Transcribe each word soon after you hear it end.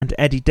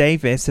Eddie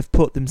Davis have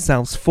put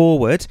themselves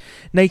forward.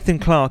 Nathan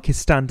Clark is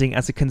standing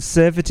as a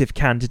Conservative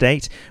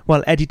candidate,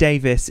 while Eddie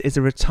Davis is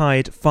a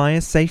retired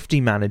fire safety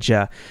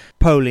manager.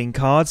 Polling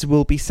cards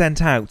will be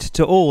sent out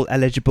to all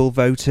eligible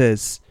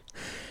voters.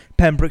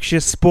 Pembrokeshire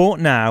Sport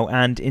now,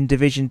 and in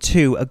Division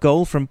 2 a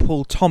goal from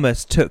Paul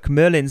Thomas took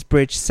Merlin's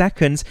Bridge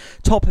seconds,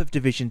 top of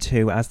Division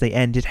 2, as they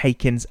ended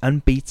Hakin's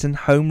unbeaten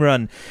home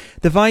run.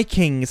 The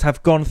Vikings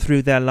have gone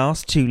through their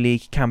last 2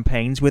 league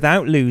campaigns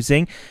without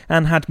losing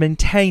and had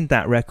maintained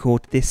that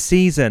record this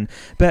season,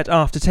 but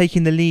after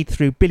taking the lead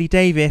through Billy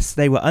Davis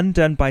they were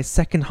undone by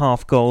second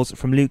half goals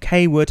from Luke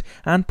Haywood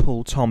and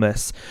Paul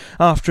Thomas.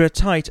 After a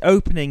tight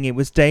opening, it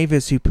was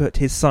Davis who put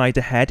his side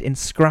ahead in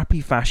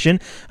scrappy fashion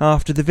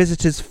after the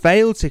visitors failed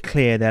to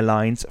clear their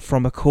lines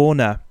from a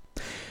corner.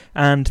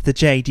 And the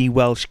JD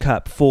Welsh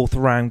Cup 4th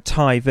round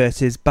tie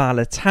versus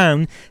Bala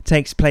Town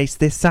takes place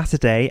this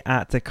Saturday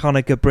at the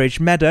Conacher Bridge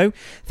Meadow.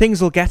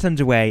 Things will get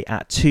underway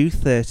at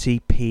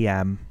 2:30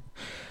 p.m.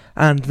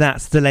 And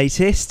that's the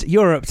latest.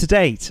 You're up to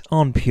date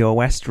on Pure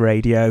West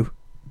Radio.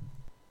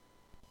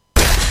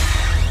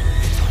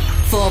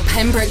 For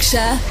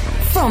Pembrokeshire,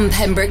 from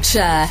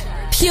Pembrokeshire,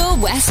 Pure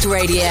West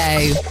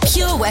Radio.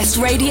 Pure West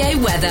Radio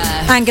weather.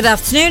 And good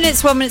afternoon,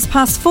 it's 1 minute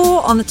past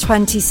 4 on the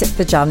 26th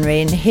of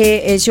January, and here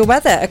is your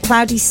weather. A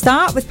cloudy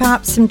start with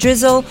perhaps some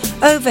drizzle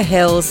over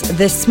hills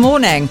this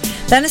morning.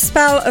 Then a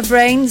spell of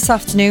rain this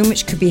afternoon,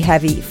 which could be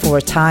heavy for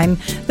a time.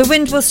 The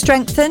wind will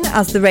strengthen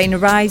as the rain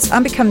arrives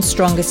and becomes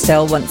stronger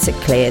still once it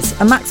clears.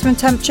 A maximum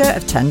temperature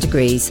of 10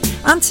 degrees.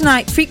 And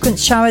tonight, frequent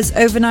showers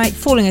overnight,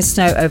 falling as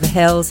snow over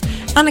hills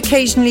and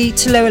occasionally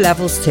to lower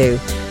levels too.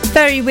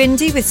 Very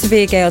windy with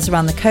severe gales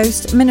around the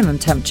coast. Minimum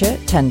temperature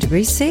 10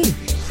 degrees C.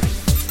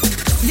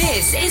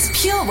 This is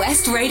Pure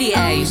West Radio.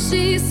 Oh,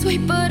 she's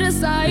sweet but a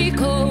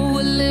psycho,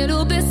 a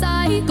little bit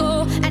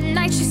psycho. At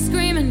night she's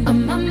screaming,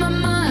 I'm on my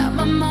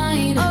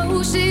mind.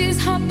 Oh, she's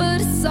hot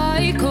but a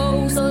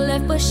psycho, so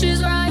left but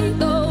she's right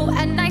though.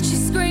 At night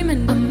she's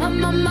screaming, I'm on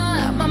my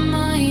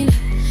mind.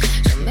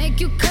 She'll make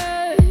you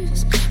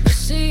curse, but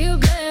she a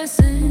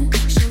blessing.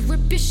 She'll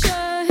rip your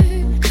shirt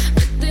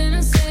within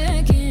a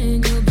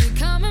second. You'll be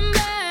coming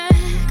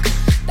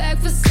back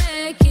for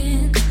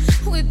seconds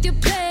with your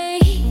play.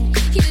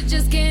 You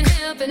just can't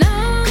help it,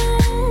 no.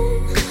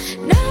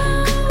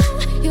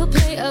 You'll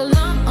play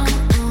along,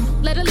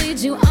 let her lead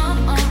you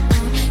on.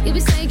 You'll be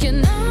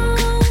saying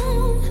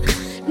no,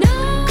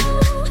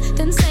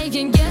 then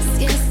saying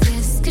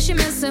yes, cause you're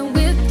messing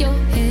with your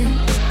head.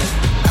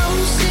 Oh,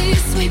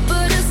 she's sweet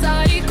but a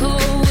psycho,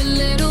 a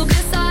little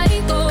bit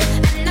psycho.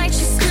 At night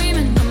she's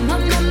screaming, I'm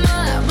on my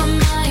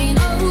mind.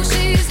 Oh,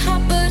 she's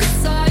hot but a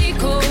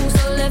psycho,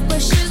 so left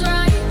but she's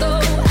right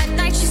though. At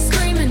night she's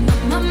screaming,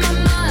 I'm on my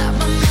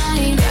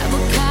mind. Grab a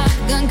car,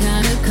 gun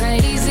kinda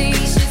crazy.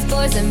 She's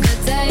poison but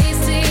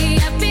tasty.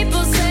 Yeah,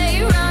 people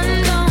say run,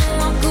 don't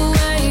walk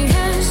away.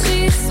 Yeah,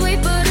 she's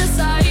sweet but a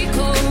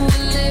psycho, a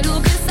little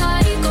bit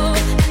psycho.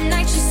 At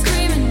night she's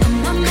screaming,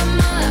 I'm on my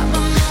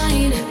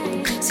mind.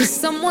 See,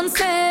 someone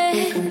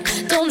said,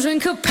 don't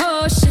drink her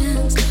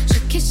potions.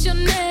 She'll kiss your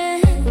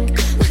neck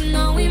with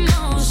no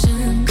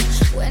emotion.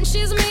 When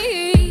she's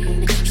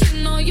mean,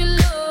 you know you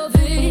love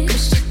it,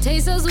 'cause she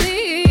tastes so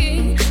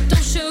sweet.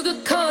 Don't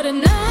sugarcoat it,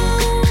 no.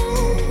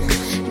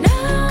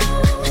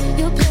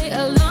 You'll play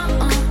along,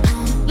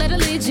 let her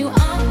lead you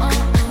on.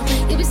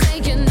 You'll be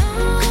saying no,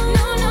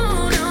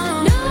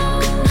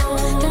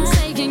 then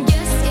saying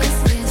yes,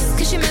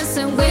 'cause you're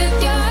messing with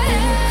your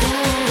head.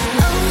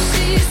 Oh,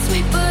 she's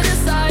sweet but a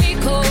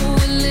psycho,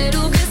 a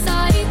little bit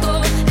psycho.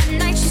 At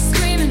night she's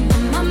screaming,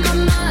 I'm on my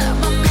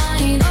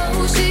mind.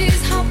 Oh,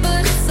 she's hot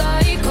but a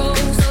psycho,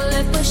 so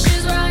left but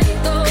she's right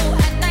though.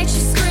 At night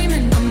she's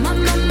screaming, I'm on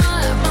my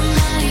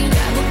mind.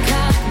 Grab a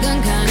car, gun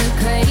kinda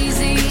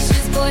crazy.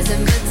 She's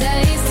poison but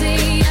tasty.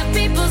 Yeah,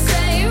 people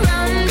say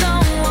run,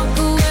 don't walk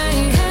away.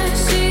 Yeah,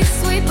 she's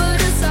sweet but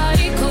a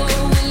psycho,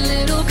 a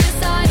little bit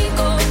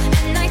psycho.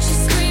 At night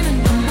she's screaming,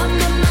 I'm on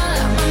my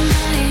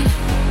mind.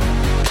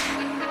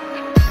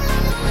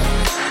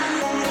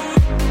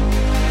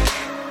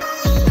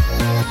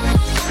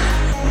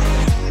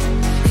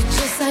 You're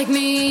just like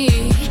me,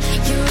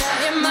 you're out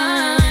your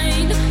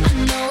mind. I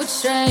know it's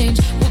strange,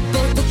 we're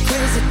both the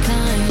crazy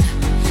kind.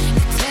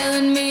 You're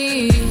telling me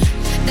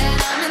that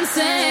I'm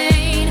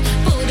insane,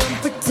 but don't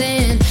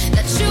pretend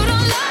that you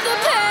don't love the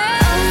pain.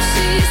 Oh,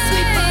 she's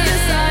sweet but a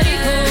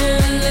psycho,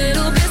 a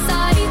little bit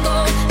psycho.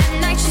 At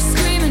night she's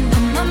screaming,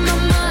 I'm on my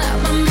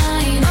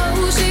mind.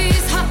 Oh,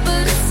 she's hot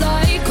but a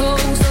psycho,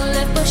 so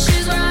left but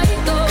she's right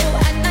though.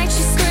 At night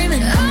she's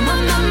screaming, I'm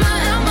on my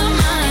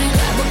mind.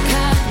 Grab a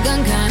car,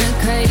 gun kinda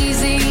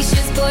crazy.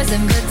 She's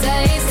poison but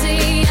tasty.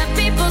 Yeah,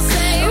 people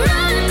say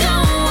run,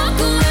 don't walk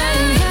away.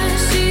 Yeah,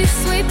 she's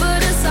sweet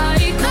but a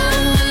psycho,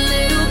 a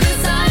little bit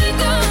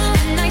psycho.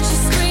 At night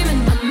she's screaming,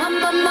 I'm on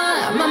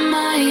my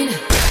mind.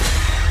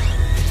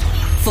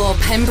 For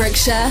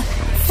Pembrokeshire,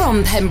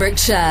 from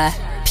Pembrokeshire,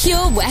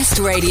 Pure West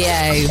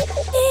Radio.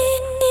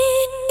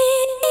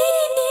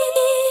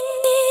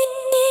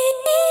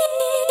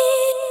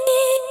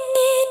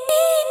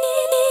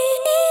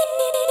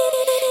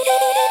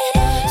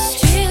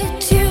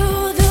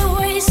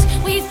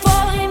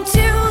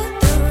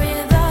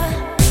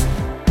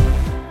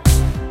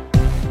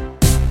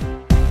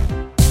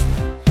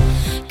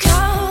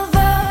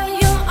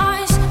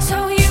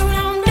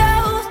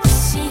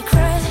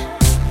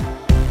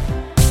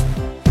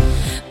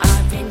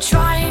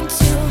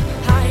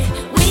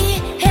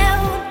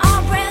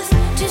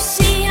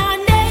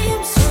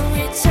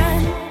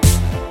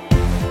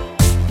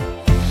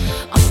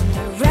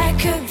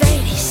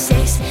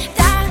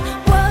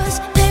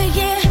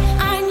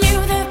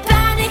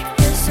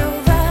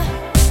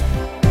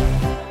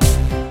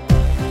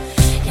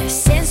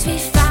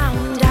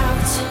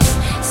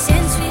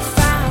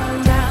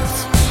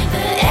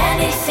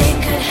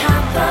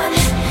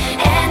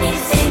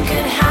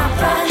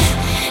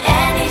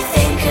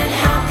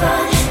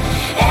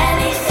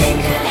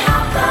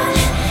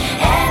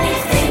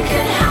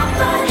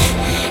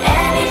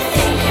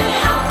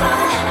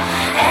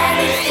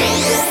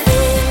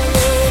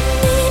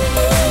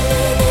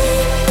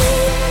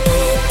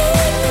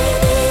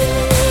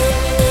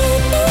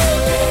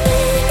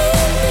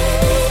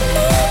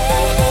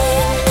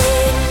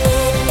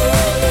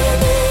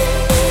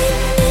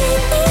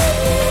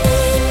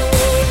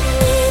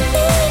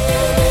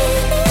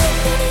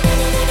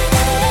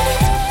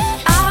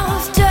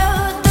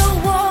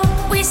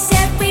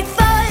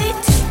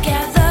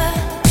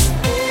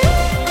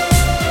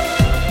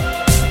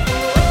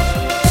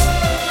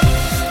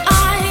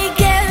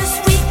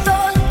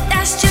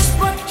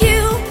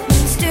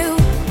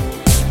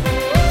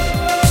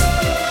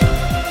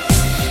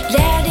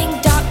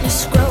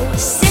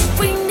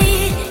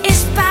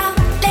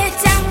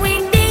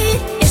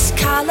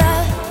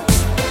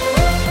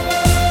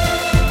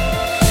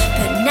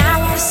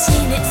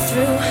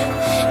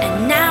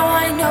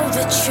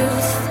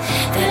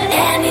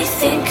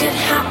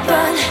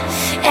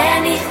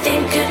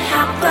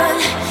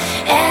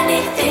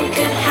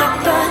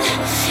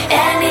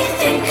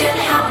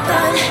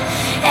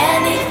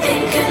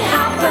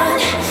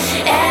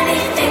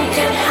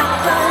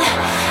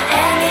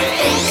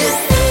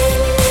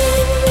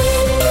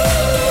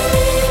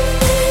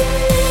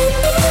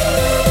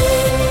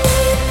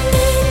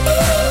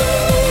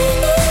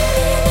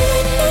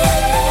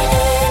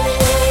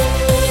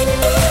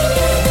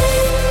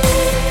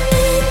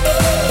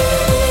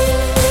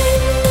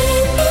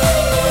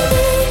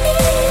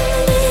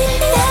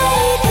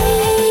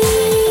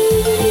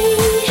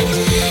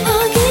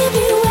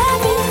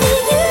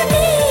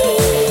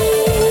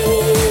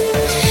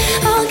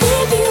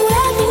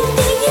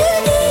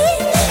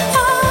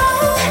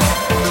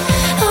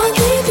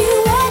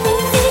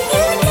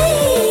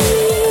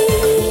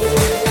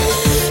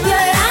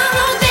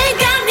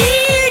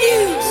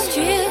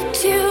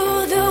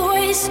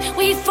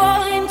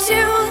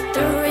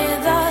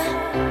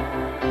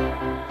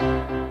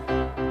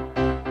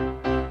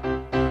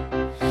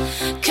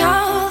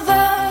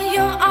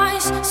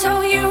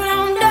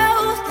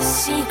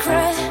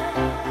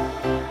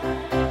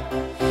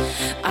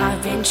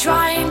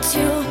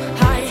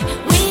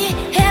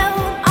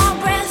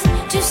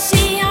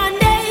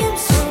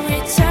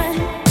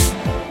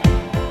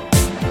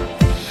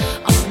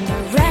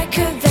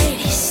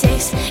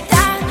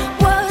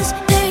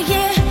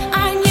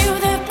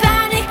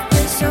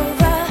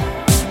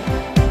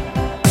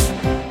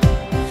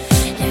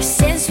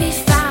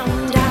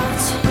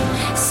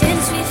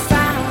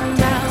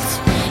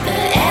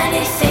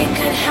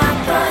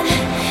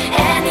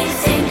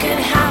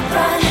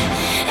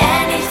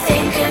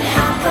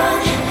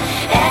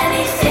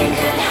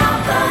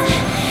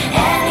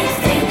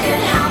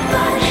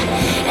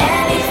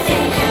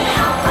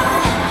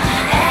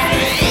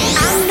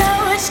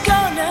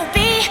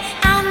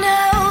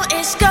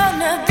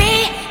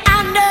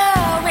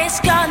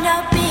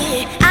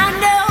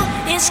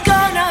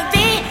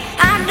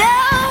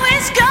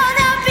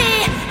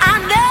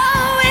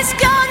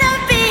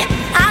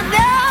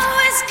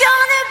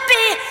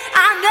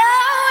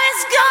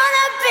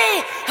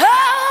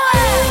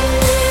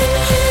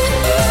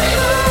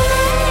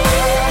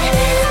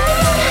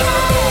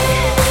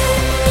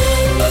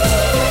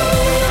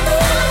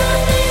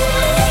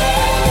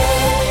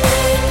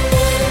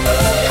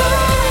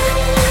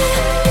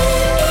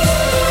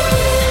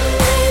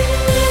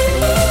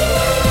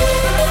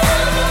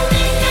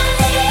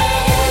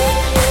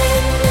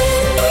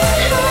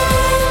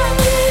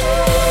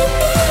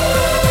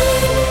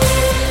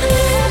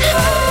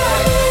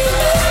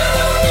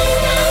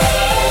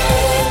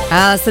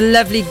 It's the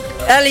lovely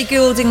Ellie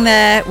Goulding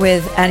there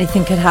with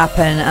Anything Could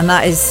Happen, and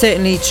that is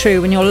certainly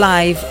true when you're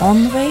live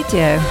on the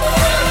radio.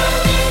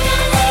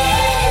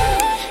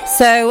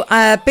 So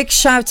a big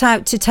shout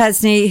out to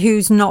Tesney,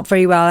 who's not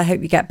very well. I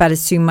hope you get better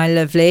soon, my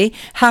lovely.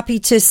 Happy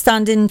to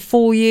stand in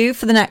for you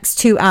for the next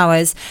 2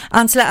 hours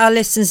and to let our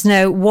listeners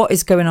know what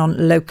is going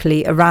on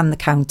locally around the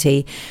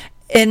county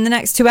in the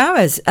next 2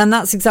 hours. And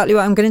that's exactly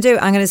what I'm going to do.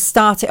 I'm going to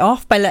start it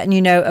off by letting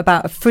you know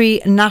about a free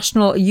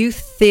National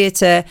Youth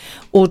Theatre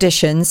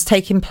auditions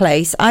taking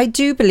place, I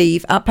do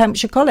believe, at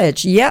Pembrokeshire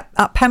College. Yep,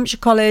 at Pembrokeshire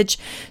College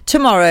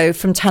tomorrow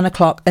from 10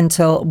 o'clock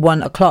until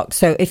 1 o'clock.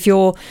 So if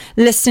you're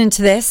listening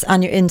to this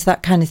and you're into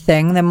that kind of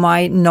thing, then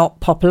why not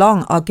pop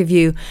along? I'll give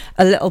you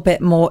a little bit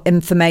more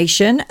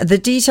information. The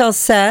details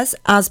says,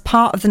 as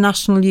part of the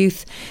National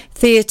Youth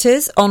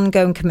Theatre's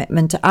ongoing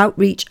commitment to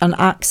outreach and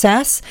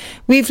access,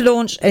 we've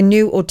launched a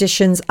new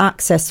Auditions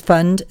Access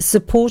Fund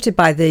supported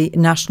by the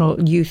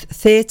National Youth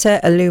Theatre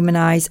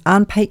alumni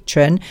and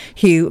patron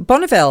Hugh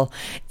Bonneville.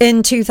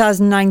 In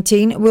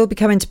 2019, we'll be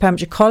coming to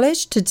Pembrokeshire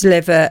College to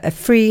deliver a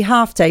free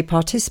half-day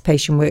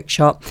participation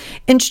workshop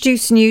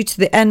introducing you to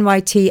the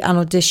NYT and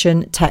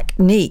audition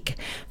technique,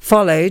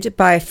 followed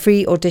by a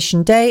free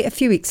audition day a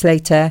few weeks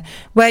later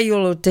where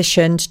you'll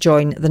audition to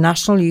join the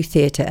National Youth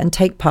Theatre and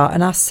take part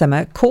in our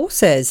summer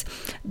courses.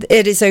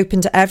 It is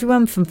open to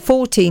everyone from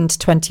 14 to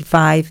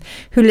 25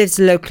 who lives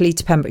locally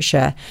to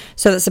Pembrokeshire.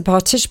 So that's a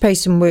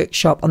participation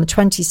workshop on the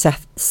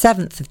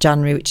 27th of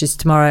January, which is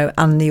tomorrow,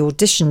 and the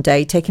audition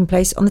day taking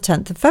place on the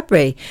 10th of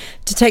February.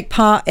 To take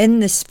part in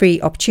this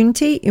free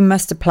opportunity, you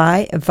must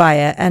apply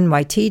via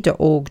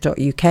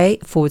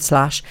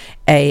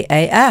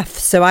nyt.org.uk/AAF.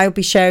 So I'll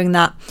be sharing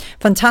that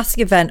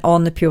fantastic event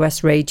on the Pure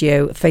West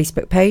Radio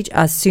Facebook page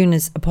as soon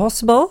as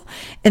possible.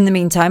 In the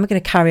meantime, we're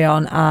going to carry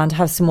on and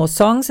have some more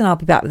songs, and I'll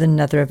be back with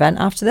another event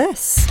after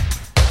this.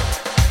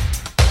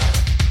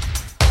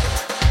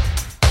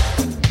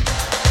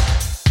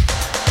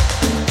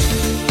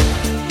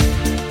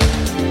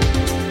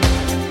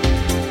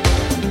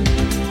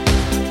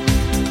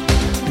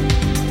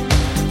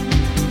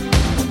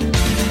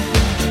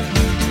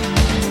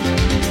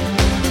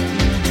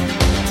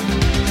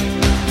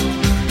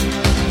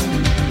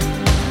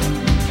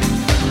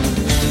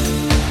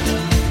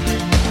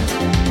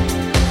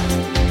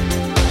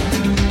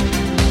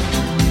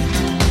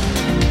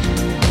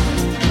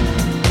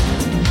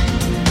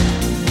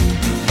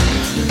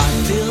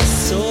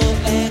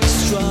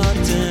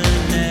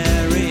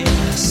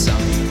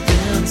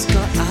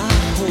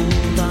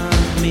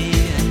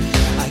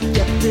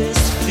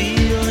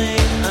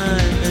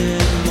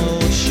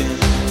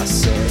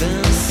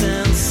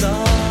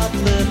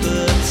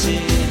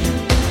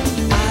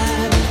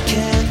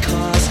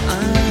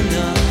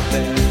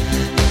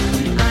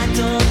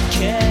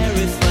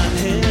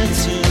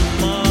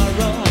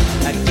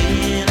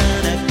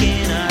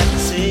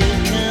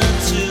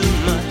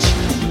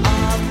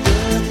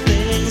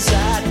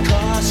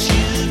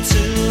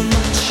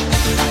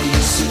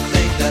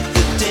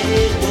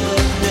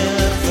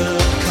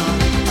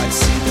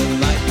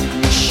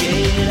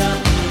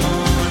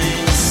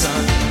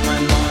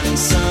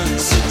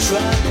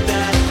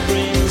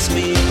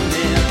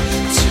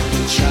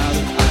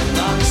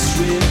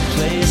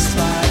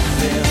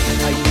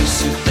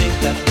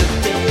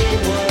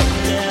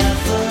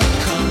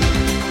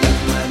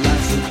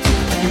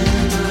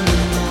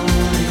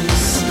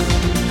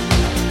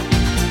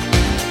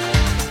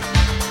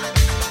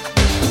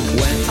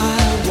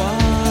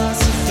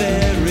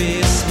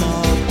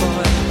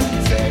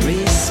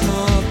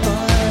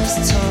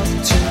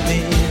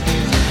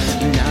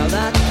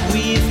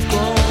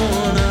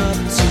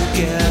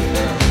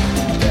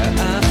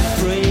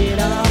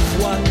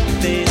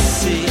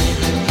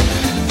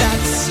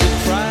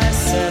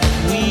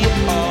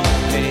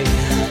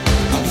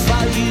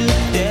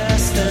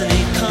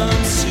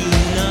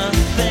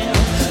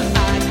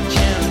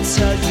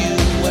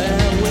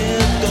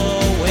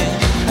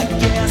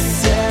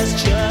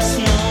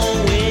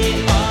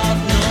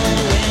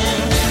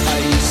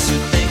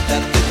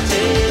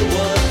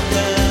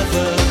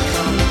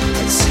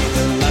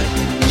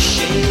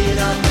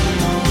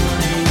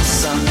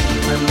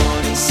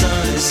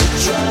 Sun is a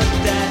drug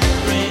that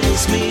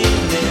brings me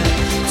near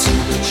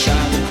to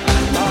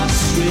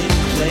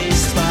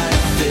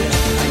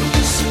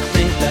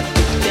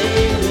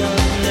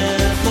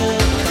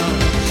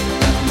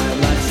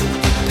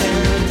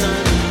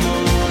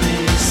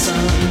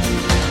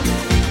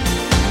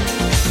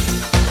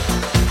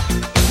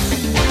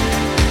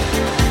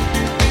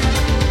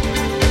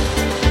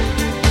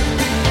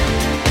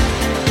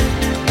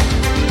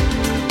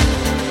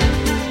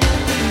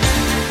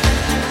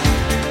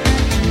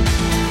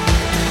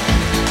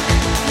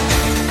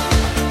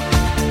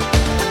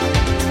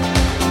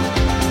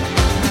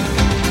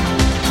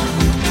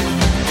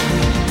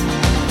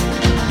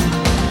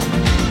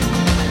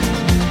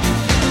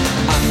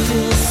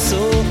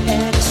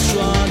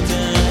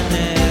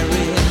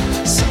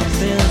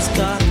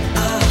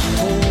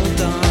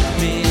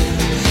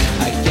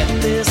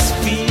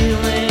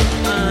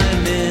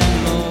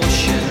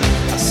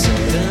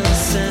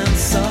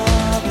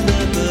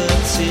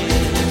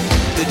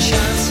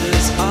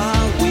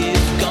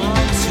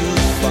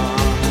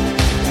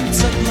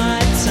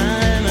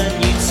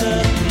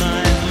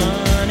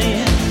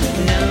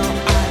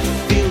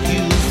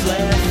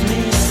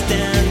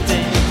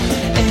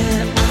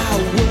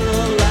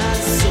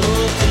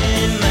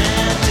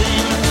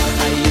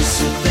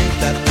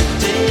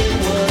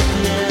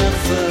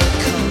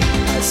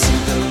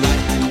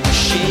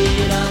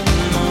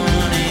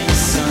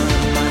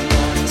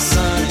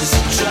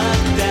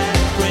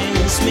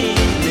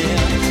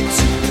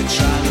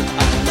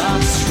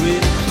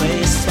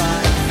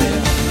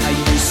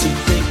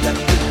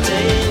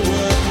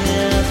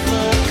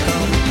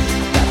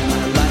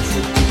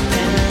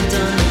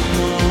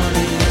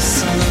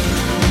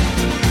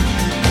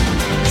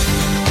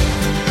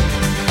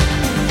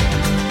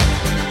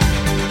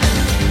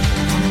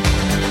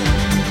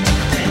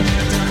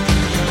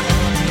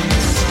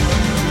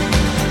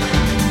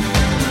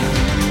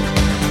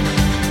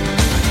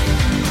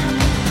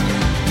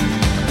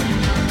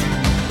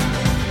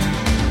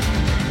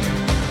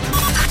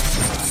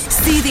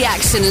the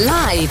action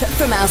live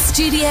from our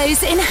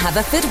studios in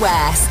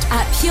Haverfordwest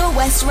at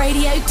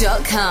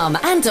purewestradio.com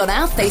and on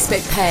our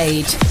Facebook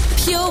page,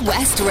 Pure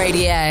West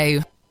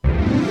Radio.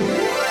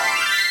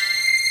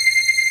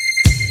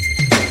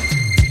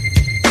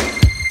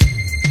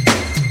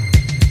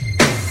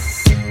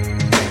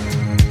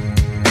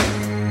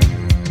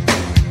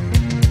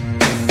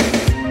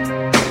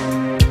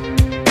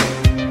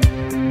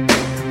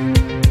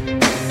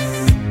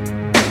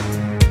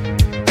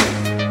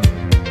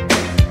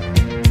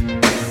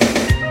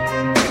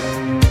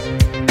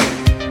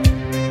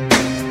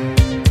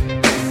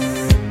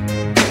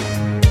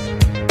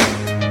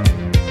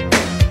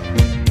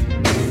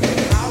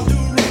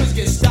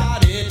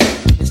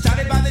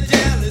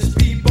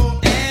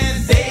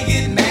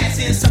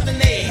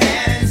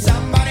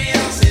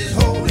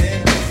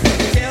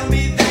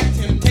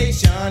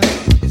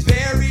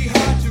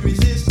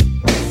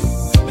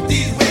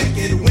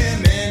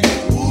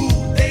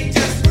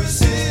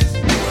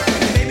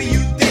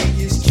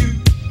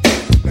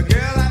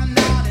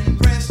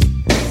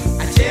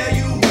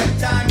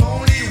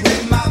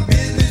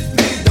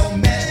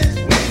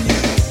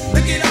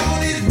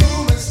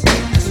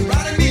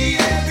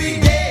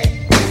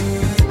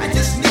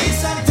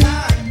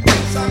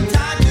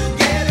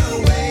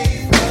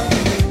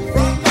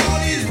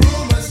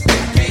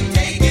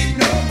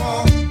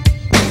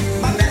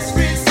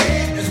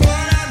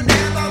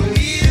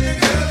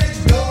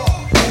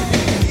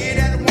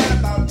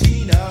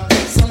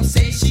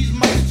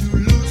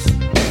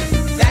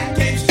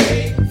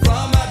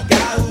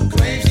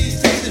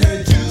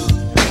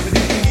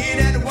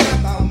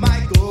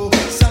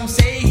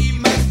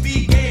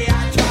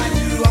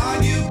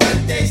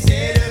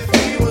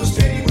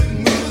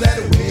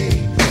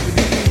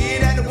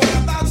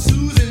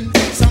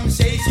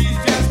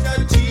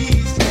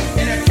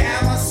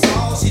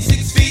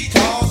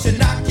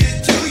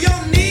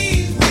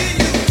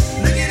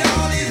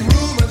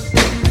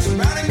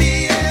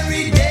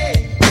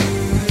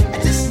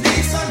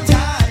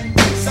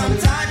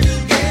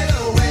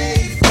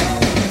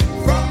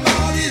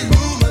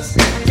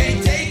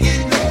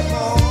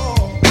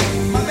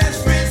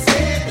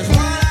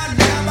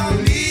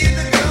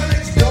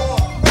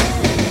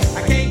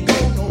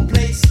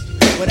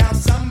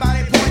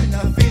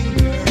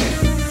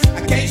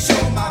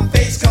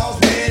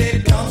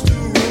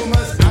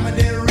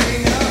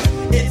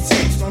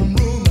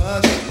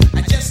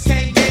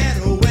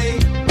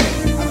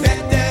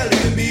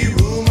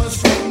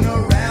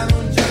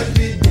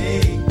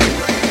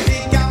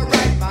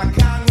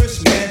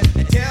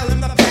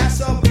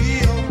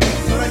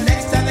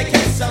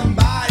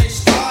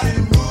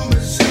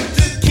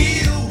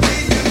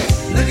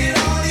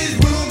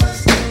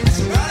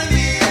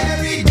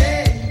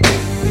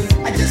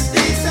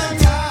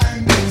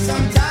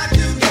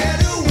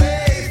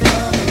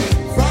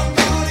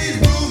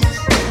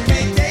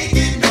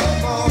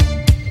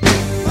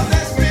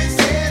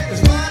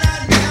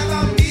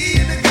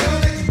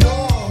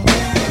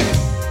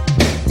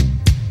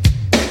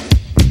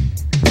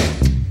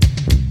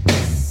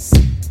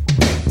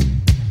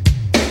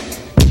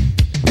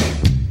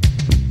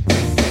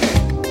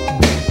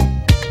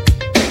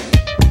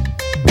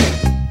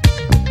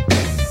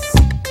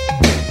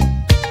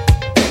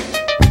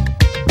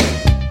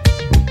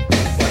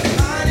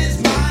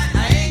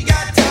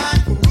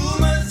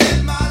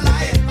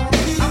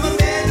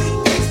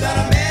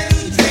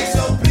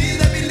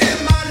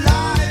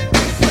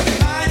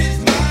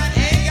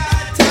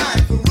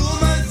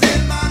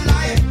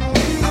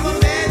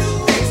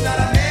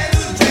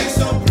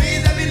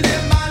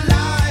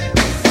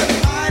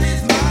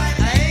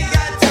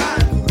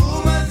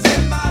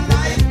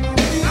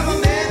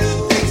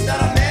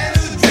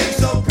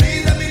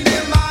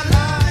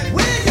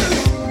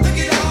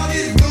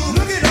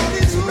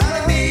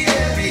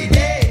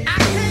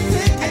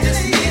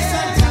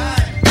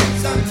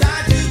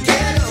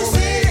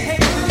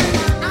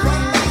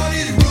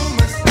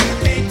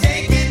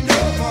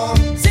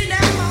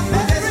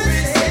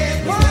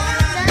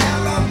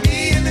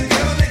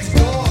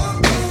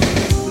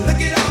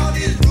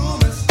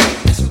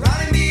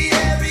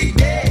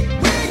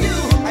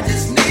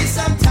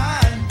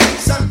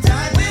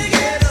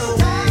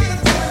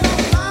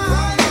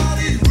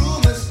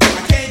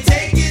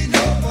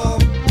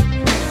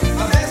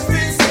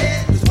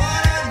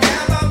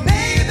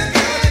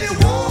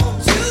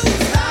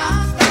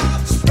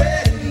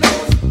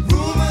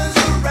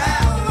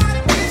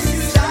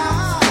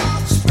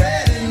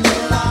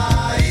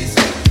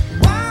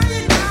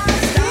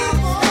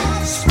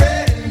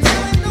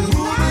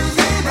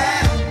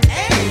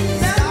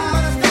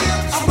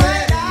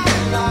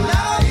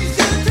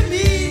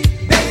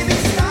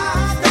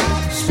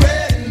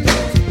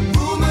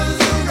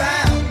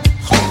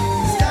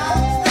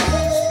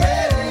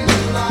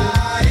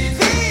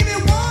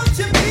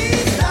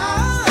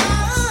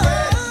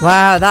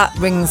 Wow, that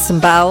rings some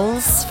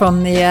bells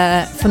from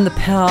the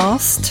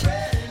past.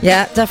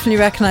 Yeah, definitely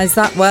recognise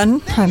that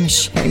one, I'm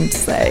ashamed to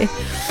say.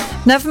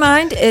 Never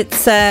mind,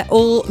 it's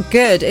all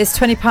good. It's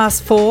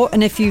 4:20,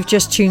 and if you've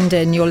just tuned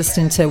in, you're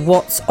listening to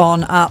What's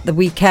On at the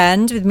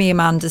Weekend with me,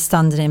 Amanda,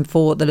 standing in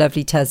for the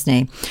lovely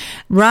Tesney.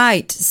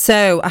 Right,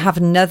 so I have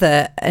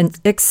another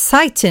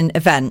exciting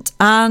event,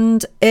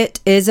 and it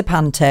is a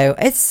panto.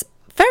 It's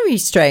very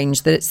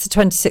strange that it's the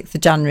 26th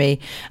of January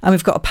and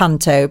we've got a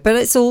panto, but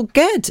it's all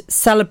good.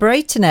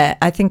 Celebrating it.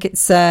 I think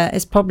it's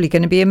probably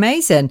going to be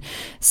amazing.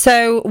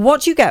 So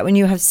what do you get when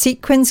you have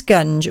sequins,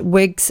 gunge,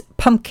 wigs,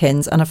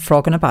 pumpkins and a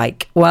frog on a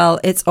bike? Well,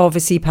 it's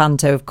obviously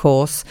panto, of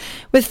course,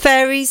 with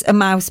fairies, a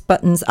mouse,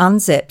 buttons and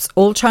zips,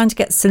 all trying to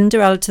get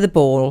Cinderella to the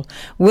ball.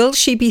 Will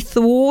she be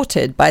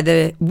thwarted by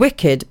the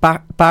wicked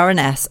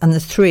Baroness and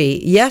the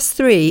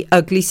three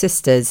ugly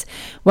sisters?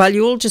 Well,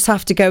 you all just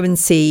have to go and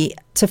see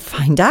to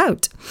find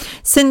out.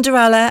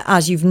 Cinderella,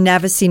 as you've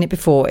never seen it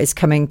before, is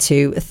coming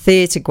to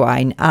Theatre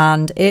Gwaun,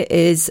 and it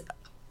is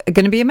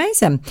going to be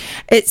amazing.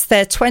 It's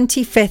their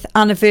 25th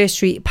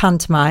anniversary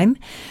pantomime.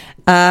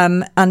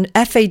 And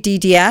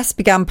FADDS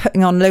began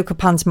putting on local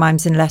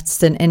pantomimes in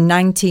Letterston in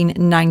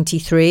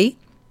 1993.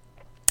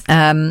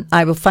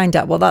 I will find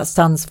out what that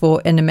stands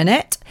for in a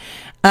minute.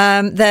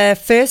 Their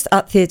first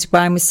at Theatre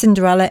Gwaun was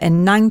Cinderella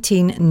in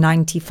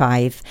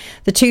 1995.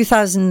 The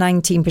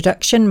 2019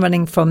 production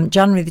running from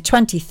January the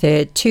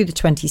 23rd to the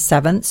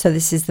 27th. So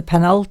this is the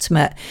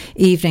penultimate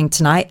evening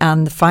tonight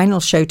and the final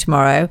show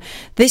tomorrow.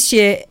 This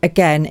year,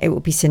 again, it will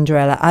be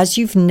Cinderella as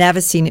you've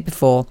never seen it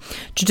before.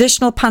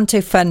 Traditional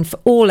panto fun for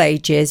all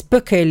ages.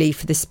 Book early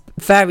for this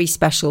very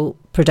special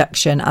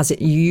production as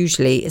it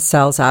usually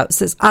sells out.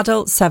 So it's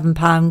adults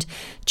 £7,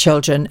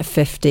 children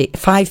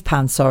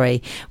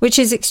 £5, which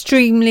is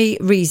extremely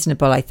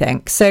reasonable, I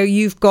think. So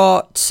you've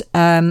got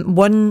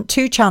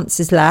 2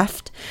 chances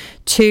left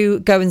to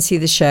go and see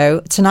the show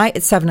tonight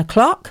at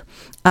 7:00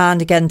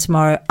 and again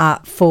tomorrow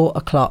at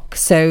 4:00.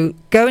 So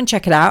go and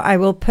check it out. I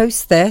will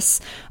post this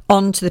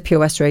onto the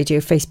Pure West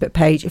Radio Facebook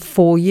page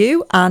for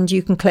you, and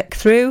you can click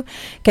through,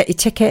 get your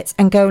tickets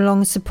and go along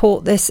and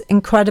support this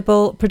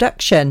incredible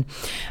production.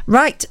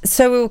 Right,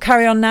 so we will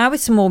carry on now with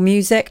some more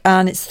music,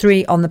 and it's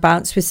 3 on the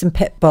bounce with some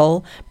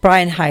Pitbull,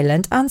 Brian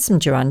Hyland and some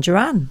Duran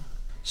Duran.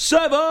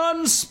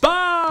 7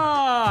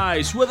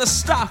 Spice, where the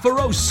staff are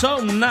oh so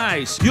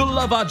nice. You'll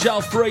love our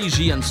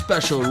jalfrezi and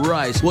special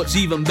rice. What's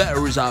even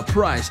better is our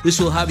price. This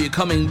will have you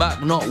coming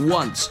back not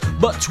once,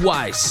 but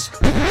twice.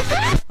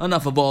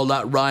 Enough of all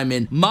that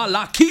rhyming.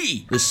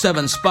 Malaki! The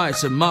 7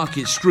 Spice of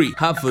Market Street,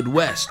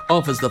 Haverfordwest,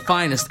 offers the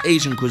finest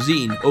Asian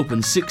cuisine,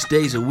 open 6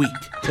 days a week.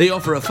 They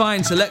offer a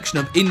fine selection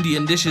of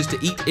Indian dishes to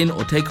eat in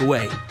or take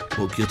away.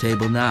 Book your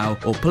table now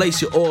or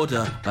place your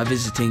order by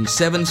visiting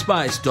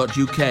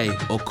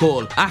 7spice.uk or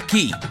call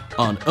Aki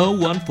on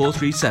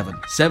 01437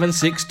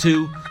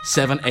 762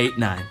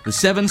 789. The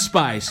 7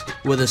 Spice,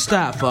 where the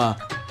staff are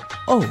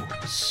oh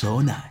so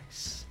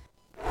nice.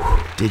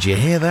 Did you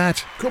hear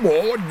that? Come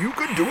on, you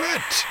can do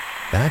it.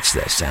 That's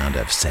the sound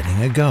of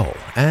setting a goal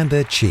and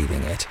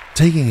achieving it.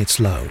 Taking it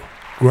slow,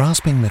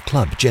 grasping the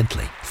club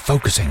gently,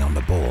 focusing on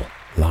the ball,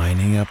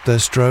 lining up the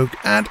stroke,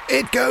 and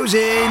it goes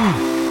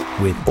in!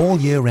 With all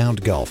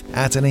year-round golf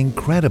at an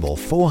incredible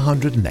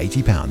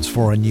 £480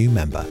 for a new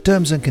member.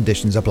 Terms and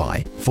conditions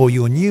apply. For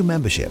your new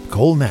membership,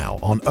 call now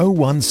on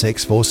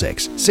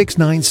 01646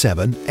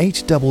 697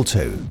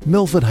 822.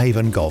 Milford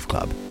Haven Golf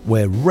Club,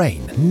 where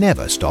rain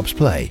never stops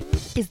play.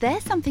 Is there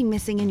something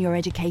missing in your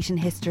education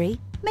history?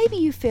 Maybe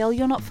you feel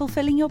you're not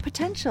fulfilling your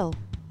potential.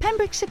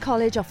 Pembrokeshire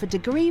College offer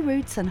degree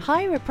routes and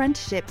higher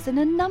apprenticeships in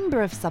a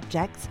number of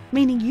subjects,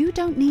 meaning you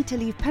don't need to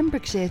leave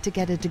Pembrokeshire to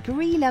get a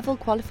degree-level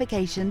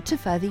qualification to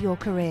further your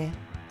career.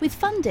 With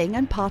funding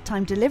and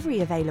part-time delivery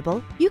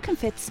available, you can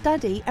fit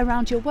study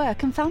around your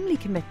work and family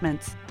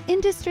commitments.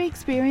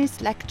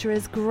 Industry-experienced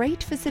lecturers,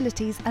 great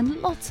facilities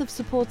and lots of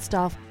support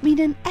staff mean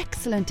an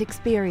excellent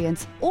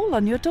experience, all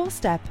on your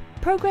doorstep.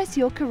 Progress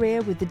your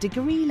career with the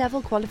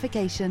degree-level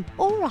qualification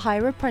or a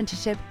higher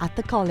apprenticeship at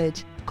the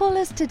college. Call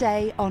us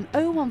today on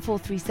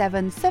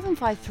 01437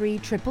 753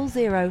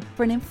 000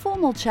 for an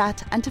informal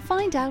chat and to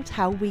find out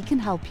how we can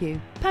help you.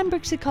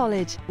 Pembrokeshire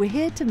College, we're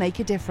here to make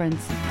a difference.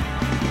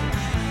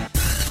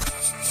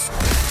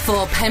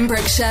 For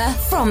Pembrokeshire,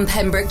 from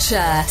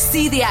Pembrokeshire.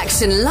 See the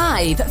action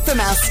live from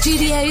our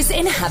studios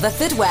in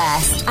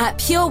Haverfordwest at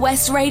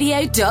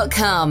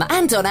purewestradio.com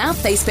and on our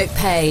Facebook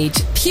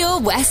page, Pure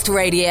West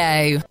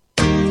Radio.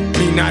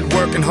 Me not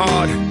working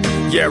hard.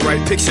 Yeah,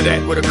 right, picture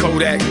that with a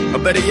Kodak. Or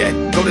better yet,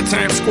 go to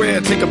Times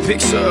Square, take a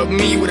picture of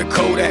me with a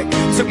Kodak.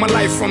 Took my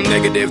life from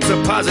negative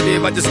to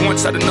positive, I just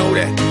want y'all to know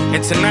that.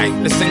 And tonight,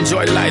 let's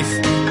enjoy life.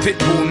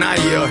 Pitbull,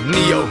 Nadia,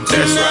 Neo,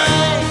 that's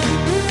right.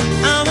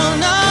 I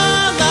want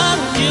all of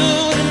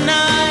you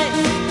tonight.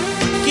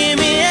 Give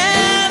me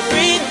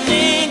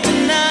everything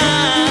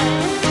tonight.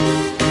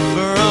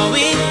 For all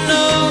we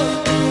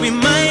know, we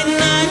might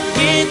not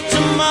get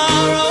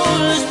tomorrow.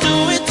 Let's do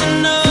it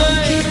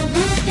tonight.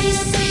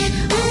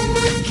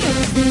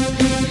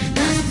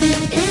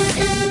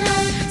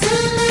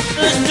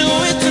 Let's do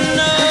it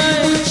tonight.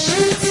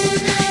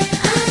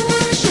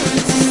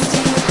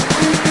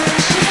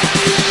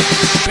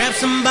 Grab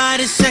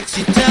somebody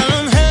sexy, tell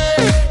them hey.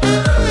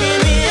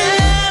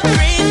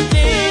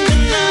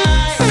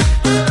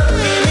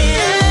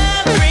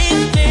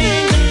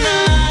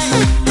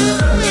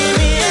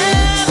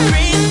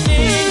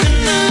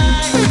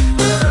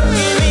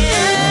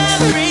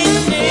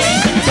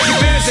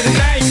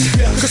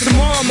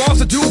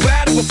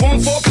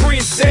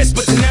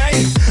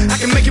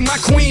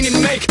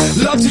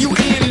 to you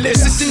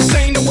endless. It's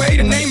insane the way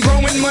the name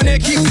growing, money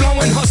keep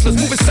flowing. Hustlers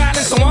moving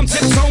silent, so I'm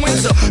tiptoeing.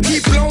 So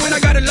keep blowing, I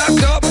got it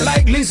locked up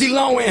like Lindsay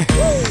Lohan.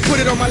 Put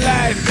it on my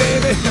life,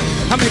 baby.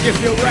 I make it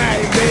feel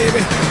right,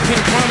 baby.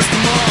 Can't promise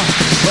tomorrow,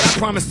 but I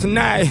promise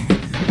tonight.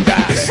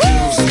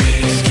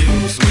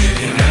 Excuse me,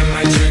 and I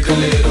might drink a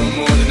little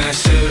more than I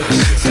should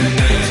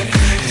tonight.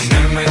 And I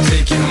might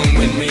take you home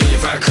with me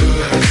if I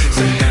could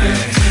tonight.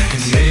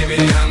 And maybe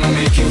I'ma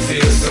make you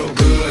feel so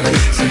good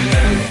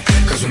tonight.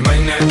 Cause we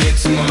might not get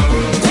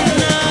tomorrow.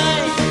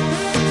 Tonight,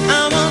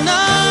 I want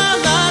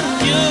all of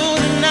you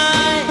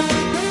tonight.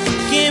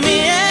 Give me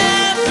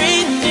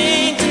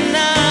everything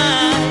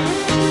tonight.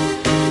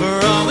 For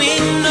all we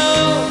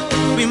know,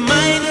 we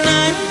might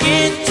not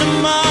get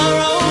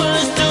tomorrow.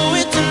 Let's do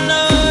it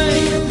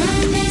tonight.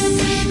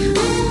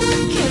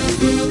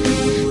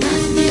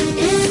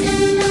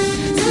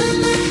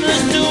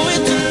 Let's do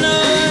it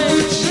tonight.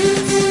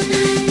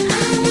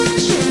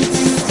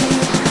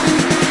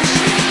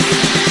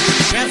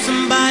 Grab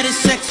somebody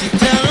sexy,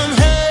 tell them,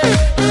 hey,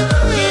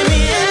 give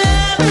me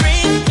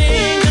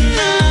everything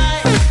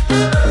tonight.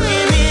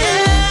 Give me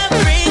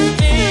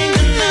everything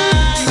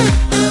tonight.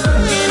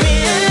 Give me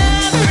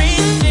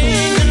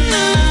everything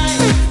tonight.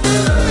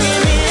 Give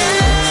me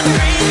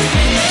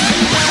everything.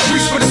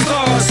 Reach for the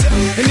stars,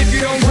 and if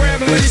you don't grab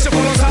them, at least you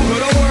fall on top of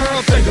the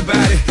world. Think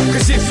about it,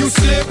 cause if you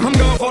slip, I'm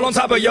gonna fall on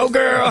top of your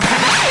girl.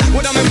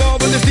 What I'm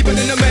involved with is deeper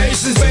than the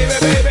Masons, baby,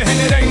 and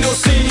it ain't no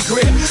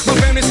secret. My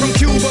family's from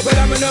Cuba, but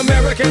I'm an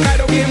American. I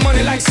don't get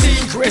money like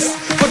secrets.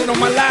 Put it on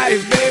my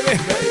life, baby.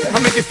 I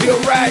make it feel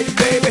right,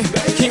 baby.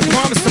 Can't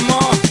promise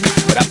tomorrow,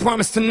 but I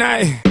promise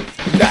tonight,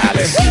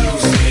 darling.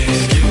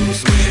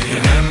 Excuse me,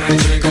 and I might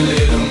drink a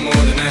little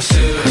more than I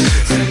should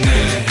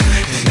tonight.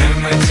 And I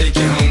might take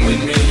you home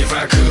with me if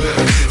I could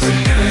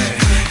tonight.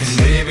 And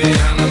maybe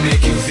I'ma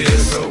make you feel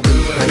so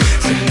good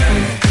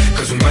tonight.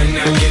 Cause we might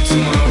not get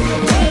tomorrow.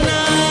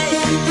 Tonight,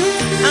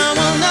 I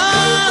want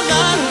all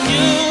of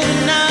you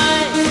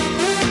tonight.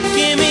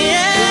 Give me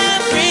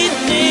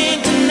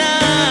everything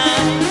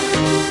tonight.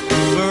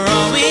 For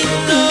all we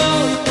know,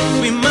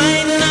 we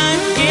might not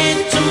get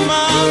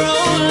tomorrow.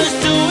 Let's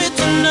do it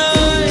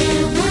tonight.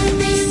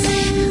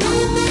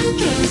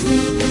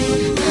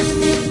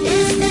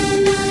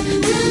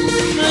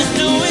 Let's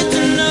do it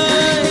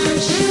tonight.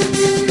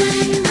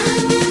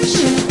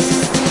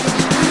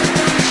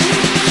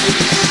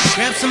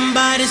 Grab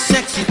somebody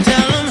sexy,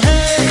 tell them,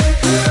 hey,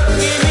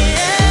 give me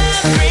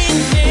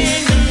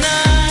everything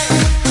tonight.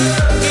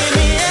 Give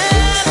me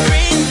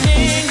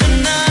everything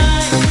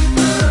tonight.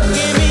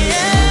 Give me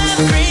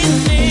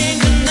everything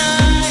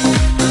tonight.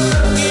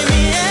 Give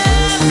me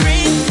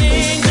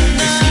everything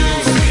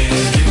tonight.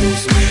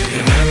 Excuse me,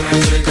 and I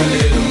might drink a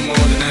little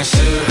more than I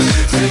should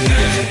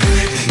tonight.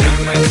 And I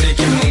might take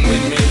you home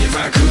with me if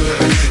I could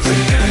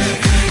tonight.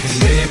 And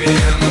maybe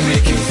I'ma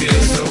make you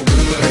feel so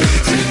good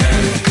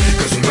tonight.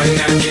 Cause we might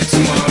not get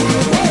tomorrow.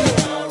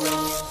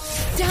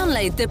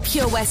 Download the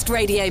Pure West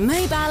Radio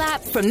mobile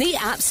app from the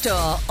App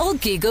Store or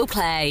Google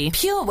Play.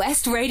 Pure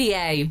West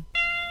Radio.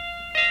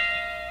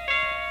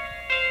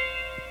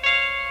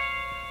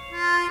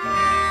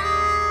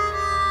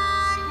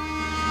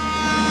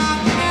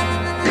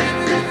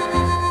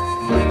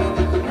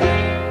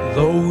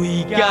 Though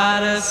we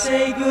gotta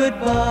say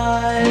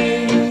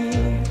goodbye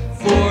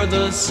for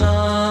the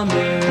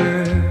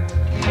summer,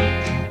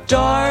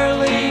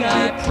 darling,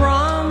 I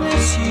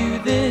promise you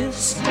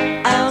this,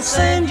 I'll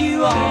send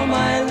you all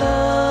my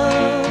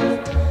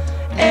love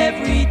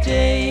every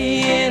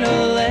day in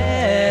a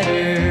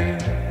letter,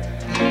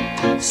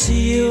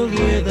 sealed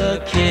with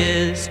a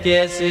kiss.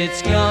 Guess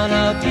it's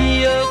gonna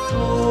be a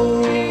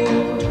cold,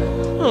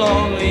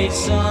 lonely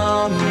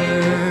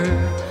summer,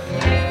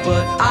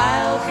 but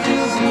I'll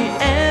fill the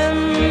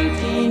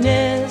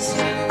emptiness.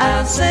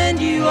 I'll send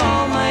you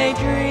all my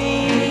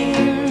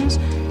dreams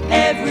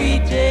every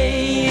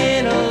day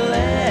in a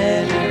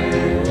letter,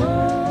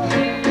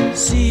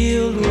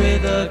 sealed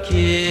with a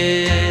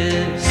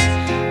kiss.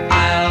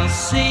 I'll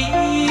see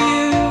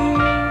you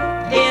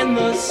in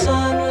the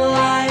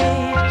sunlight.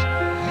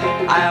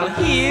 I'll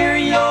hear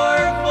your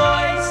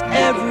voice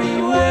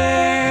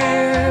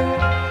everywhere.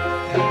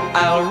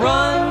 I'll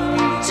run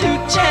to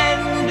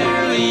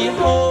tenderly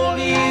hold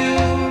you,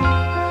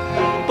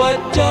 but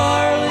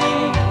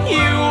darling,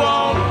 you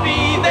won't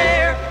be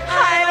there.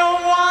 I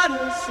don't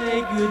wanna say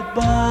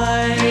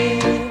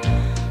goodbye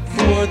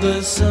for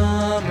the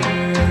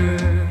summer,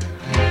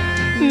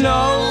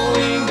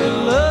 knowing the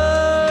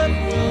love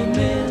we'll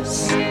miss.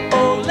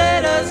 Oh,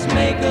 let us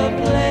make a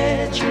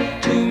pledge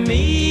to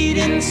meet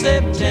in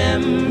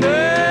September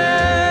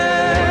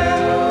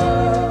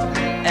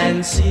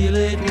and seal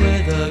it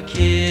with a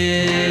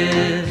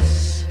kiss.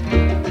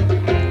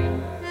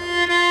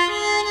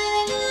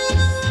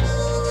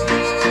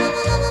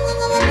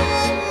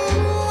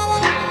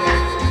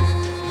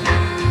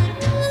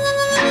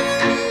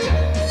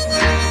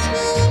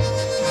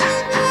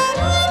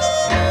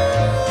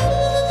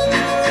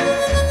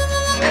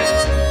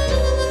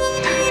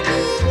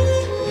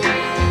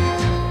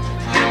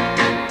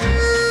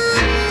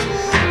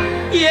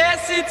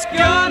 Yes, it's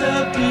gone.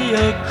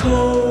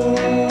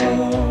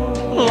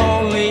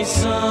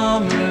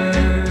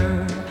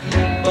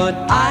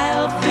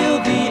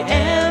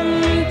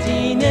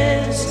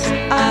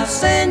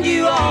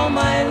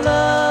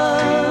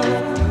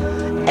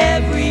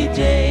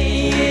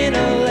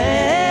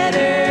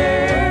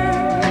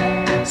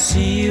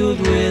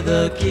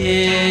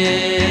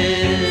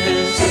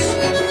 kiss,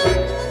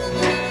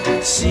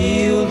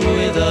 sealed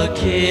with a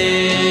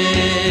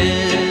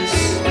kiss,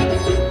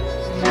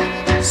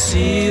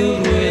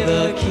 sealed with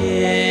a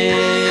kiss.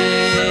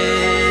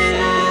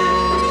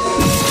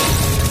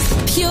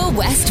 Pure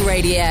West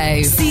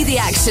Radio. See the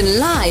action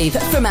live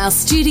from our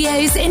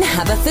studios in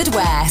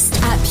Haverfordwest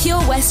at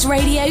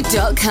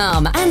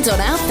purewestradio.com and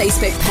on our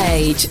Facebook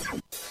page.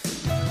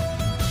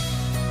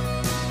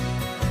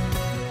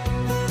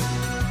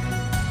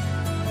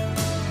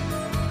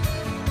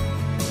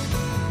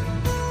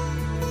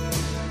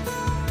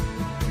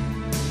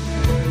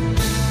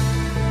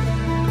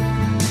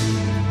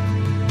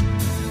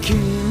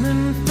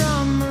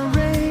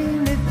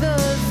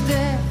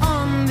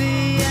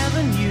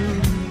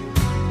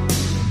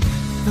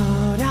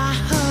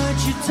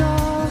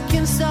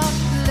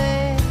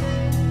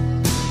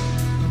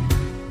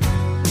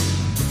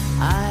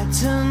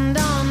 Turned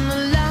on the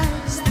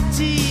lights, the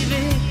TV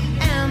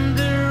and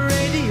the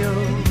radio.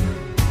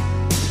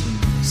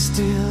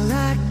 Still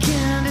I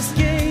can't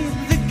escape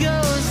the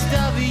ghost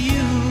of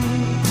you.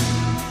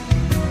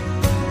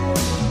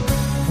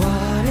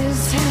 What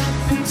has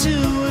happened to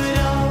it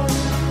all?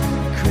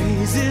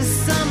 Crazy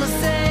summer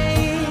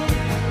say,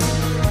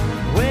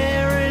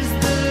 where is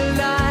the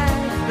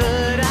life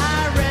that I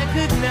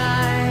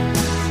recognize?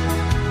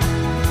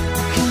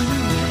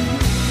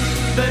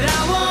 But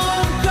I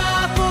won't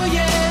cry for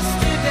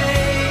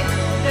yesterday.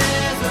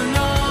 There's an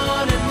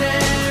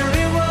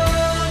ordinary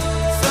world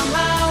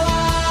somehow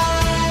I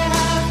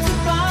have to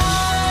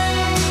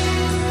find.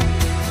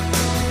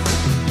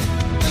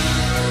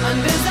 And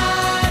as I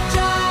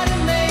try to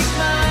make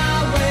my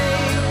way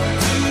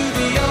to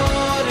the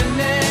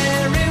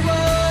ordinary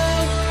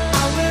world,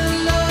 I will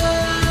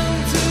learn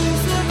to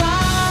survive.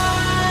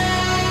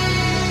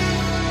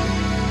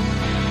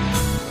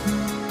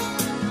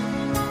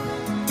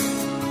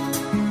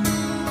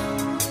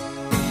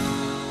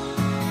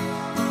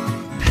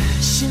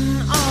 Passion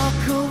or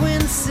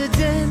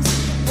coincidence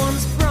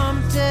once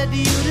prompted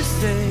you to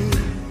say,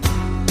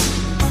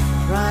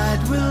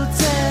 pride will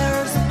tear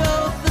us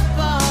both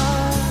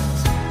apart.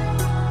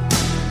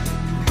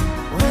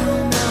 Well,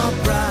 now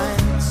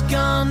pride's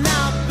gone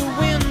out the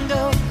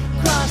window,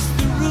 crossed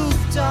the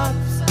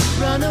rooftops,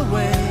 run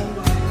away,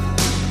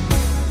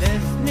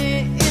 left me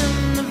in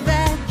the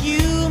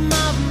vacuum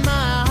of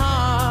my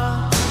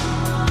heart.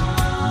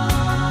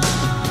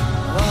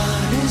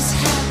 What is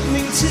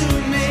happening to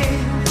me?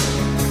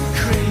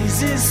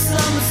 Crazy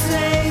some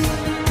say.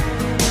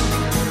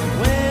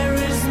 Where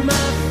is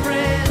my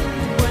friend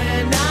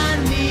when I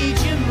need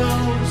you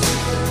most?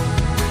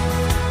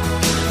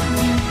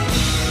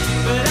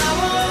 But I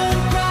won't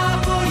cry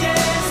for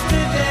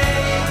yesterday.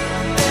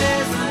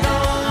 There's an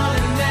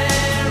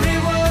ordinary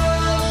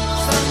world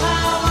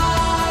somehow I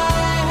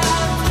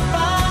have to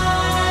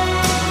find.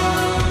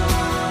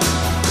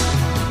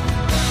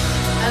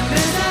 And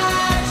as I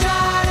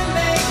try to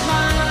make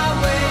my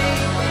way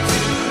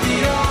to the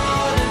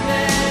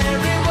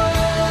ordinary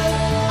world,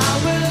 I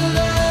will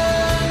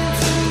learn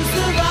to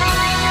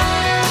survive.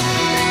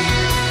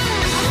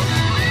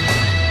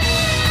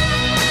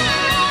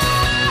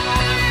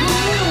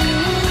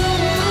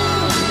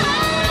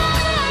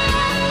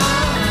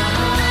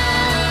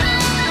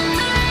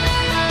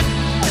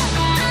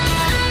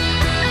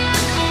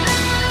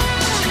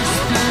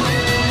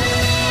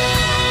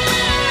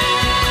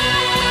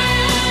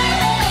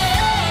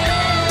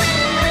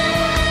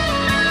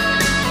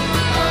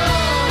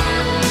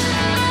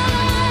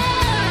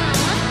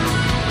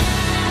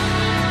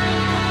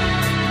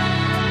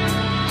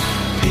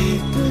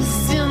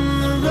 Papers in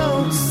the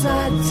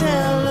roadside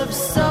tell of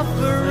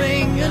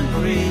suffering and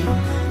grief.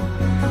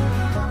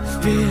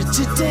 Fear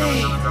today,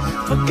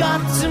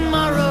 forgot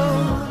tomorrow.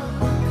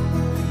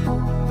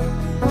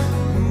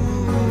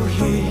 Ooh,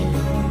 here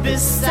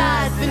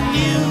beside the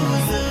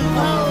news of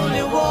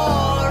holy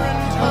war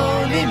and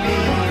holy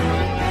me,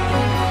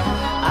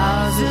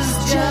 ours is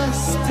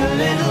just a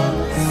little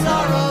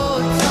sorrow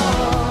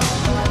talk.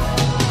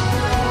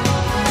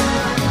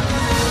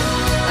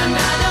 And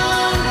I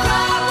don't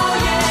cry for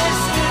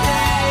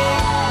yesterday.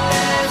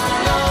 There's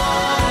an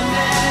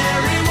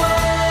ordinary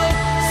world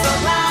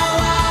somehow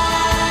I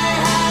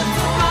have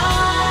to find.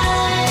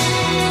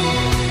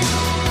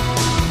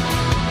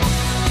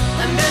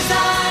 And as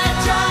I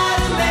try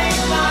to make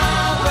my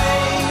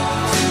way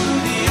to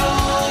the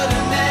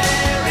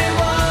ordinary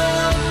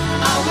world,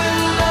 I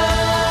will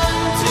learn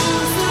to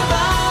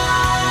survive.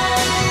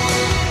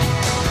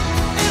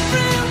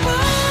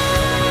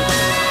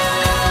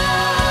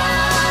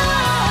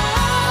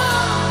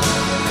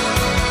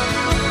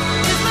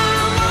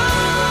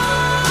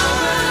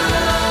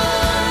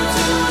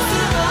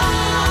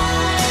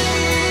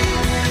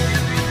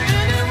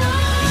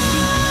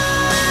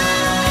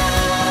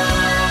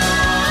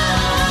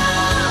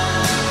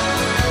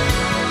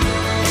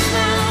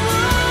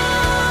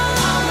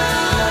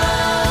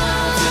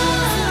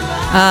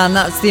 And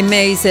that's the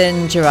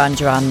amazing Duran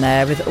Duran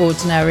there with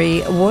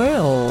Ordinary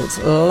World.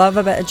 Love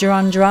a bit of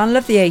Duran Duran,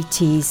 love the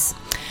 80s.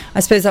 I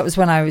suppose that was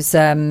when I was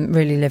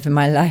really living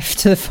my life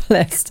to the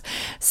fullest.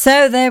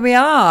 So there we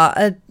are,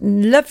 a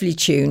lovely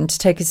tune to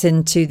take us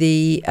into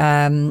the, to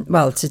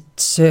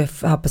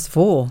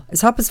 4:30.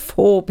 It's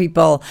 4:30,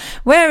 people.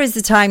 Where is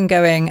the time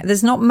going?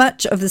 There's not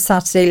much of the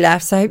Saturday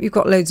left, so I hope you've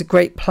got loads of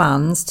great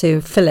plans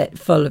to fill it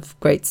full of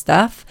great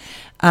stuff.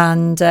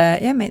 And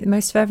make the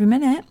most of every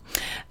minute.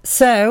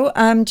 So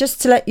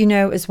just to let you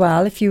know as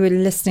well, if you were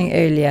listening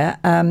earlier,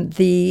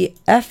 the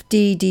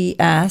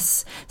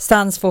FDDS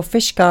stands for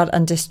Fishguard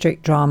and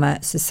District Drama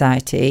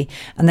Society,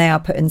 and they are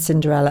putting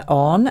Cinderella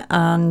on,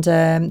 and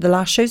the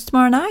last show's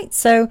tomorrow night.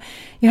 So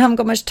you haven't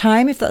got much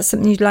time. If that's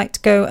something you'd like to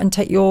go and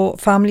take your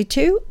family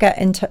to, get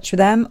in touch with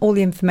them. All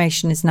the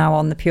information is now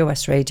on the Pure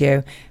West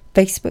Radio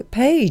Facebook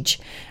page,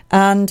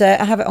 and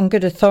I have it on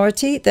good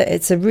authority that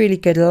it's a really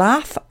good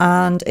laugh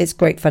and it's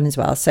great fun as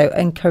well. So I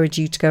encourage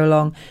you to go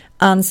along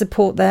and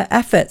support their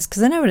efforts,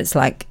 because I know what it's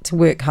like to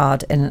work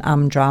hard in an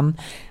Amdram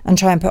and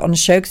try and put on a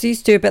show, because I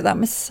used to do a bit of that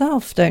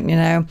myself, don't you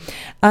know?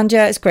 And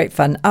yeah, it's great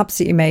fun,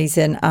 absolutely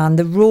amazing, and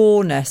the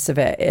rawness of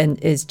it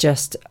is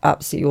just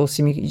absolutely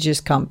awesome. You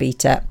just can't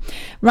beat it.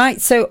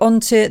 Right, so on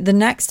to the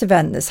next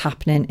event that's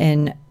happening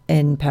in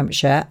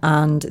Pembrokeshire,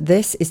 and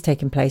this is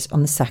taking place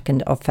on the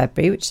 2nd of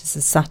February, which is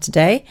a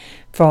Saturday,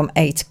 from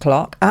 8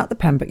 o'clock at the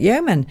Pembroke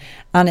Yeoman,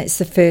 and it's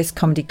the first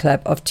comedy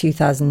club of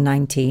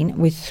 2019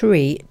 with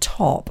 3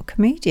 top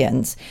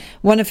comedians,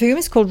 one of whom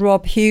is called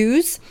Rob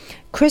Hughes,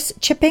 Chris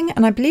Chipping,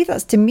 and I believe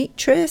that's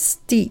Demetrius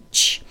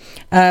Deitch,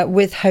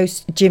 with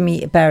host Jimmy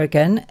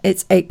Berrigan.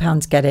 It's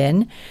 £8 to get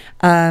in.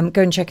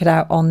 Go and check it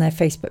out on their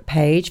Facebook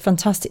page.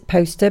 Fantastic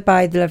poster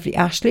by the lovely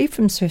Ashley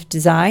from Swift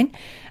Design.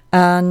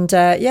 And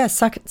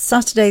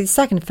Saturday the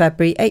 2nd of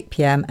February, 8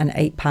 p.m. and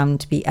 £8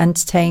 to be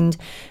entertained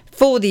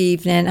for the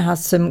evening. It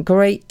has some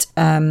great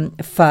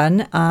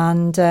fun,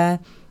 and are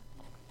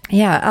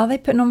they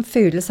putting on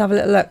food? Let's have a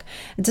little look.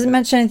 It doesn't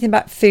mention anything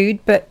about food,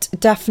 but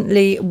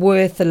definitely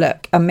worth a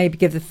look, and maybe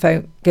give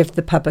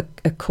the pub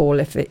a call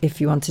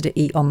if you wanted to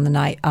eat on the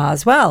night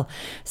as well.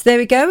 So there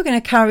we go. We're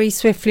going to carry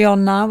swiftly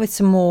on now with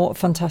some more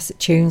fantastic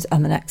tunes,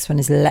 and the next one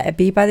is Let It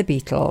Be by the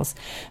Beatles,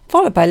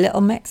 followed by Little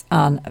Mix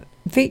and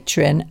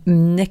featuring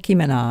Nicki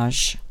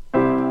Minaj.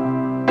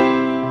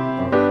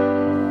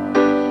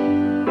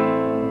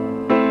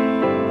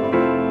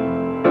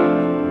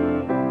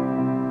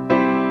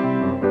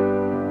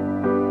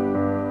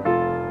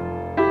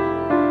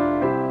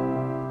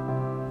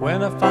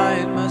 When I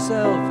find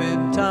myself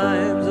in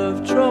times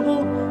of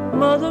trouble,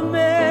 Mother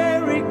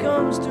Mary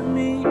comes to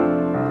me,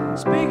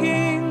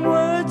 speaking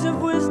words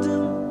of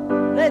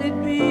wisdom, let it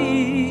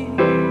be.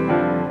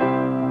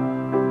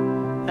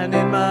 And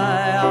in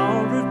my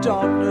hour of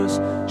darkness,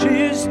 she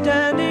is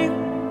standing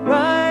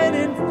right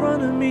in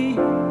front of me,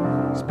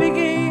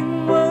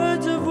 speaking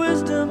words of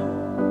wisdom,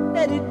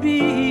 let it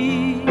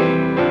be.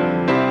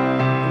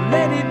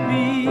 Let it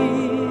be,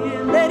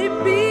 let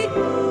it be,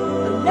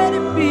 let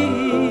it be,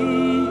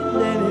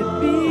 let it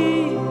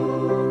be.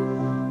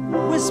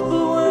 Whisper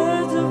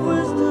words of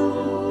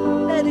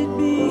wisdom, let it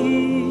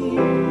be.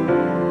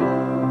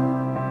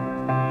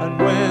 And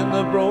when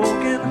the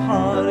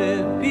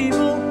broken-hearted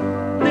people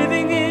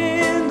living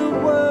in the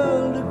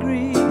world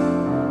agree,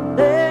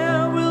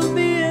 there will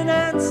be an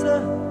answer,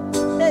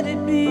 let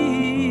it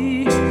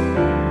be.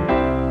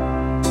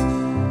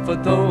 For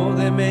though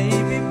they may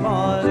be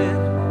parted,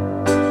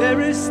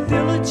 there is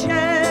still a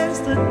chance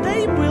that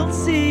they will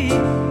see.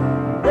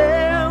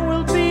 There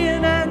will be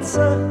an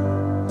answer,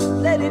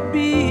 let it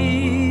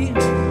be.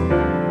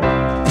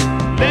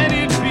 Let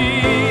it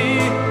be,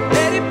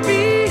 let it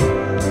be,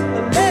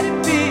 let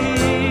it be,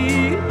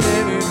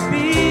 let it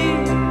be.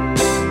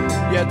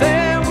 Yeah,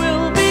 there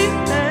will be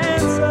an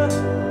answer,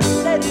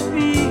 let it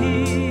be.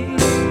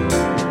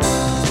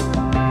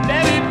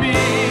 Let it be,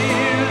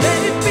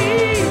 let it be,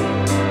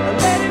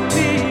 let it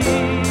be,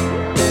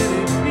 let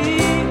it be.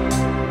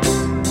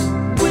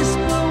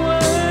 Whisper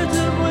words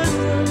of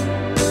wisdom,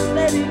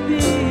 let it be.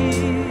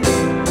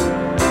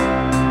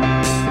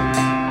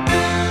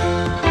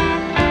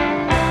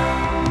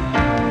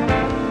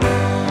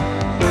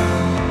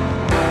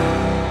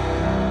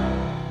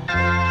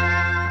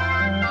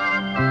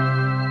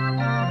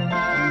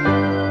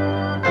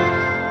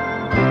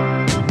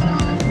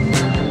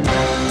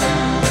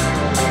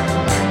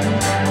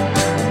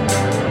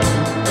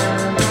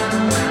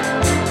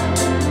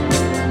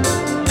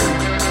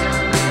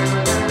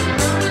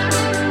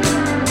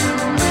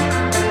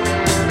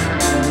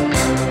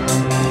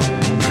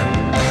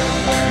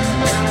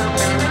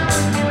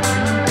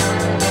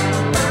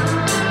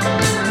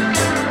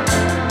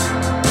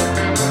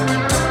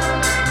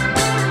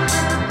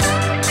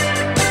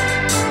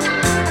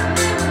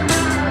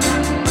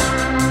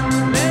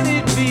 Let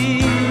it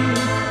be,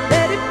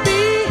 let it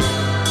be,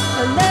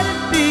 let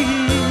it be,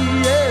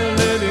 yeah,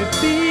 let it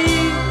be.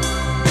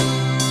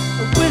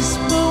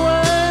 Whisper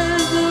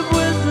words of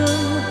wisdom,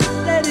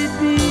 let it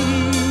be.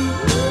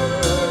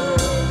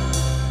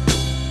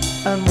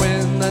 And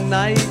when the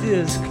night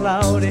is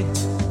cloudy,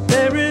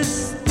 there is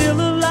still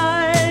a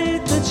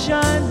light that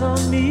shines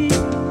on me.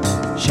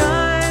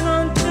 Shine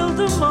until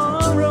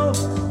tomorrow,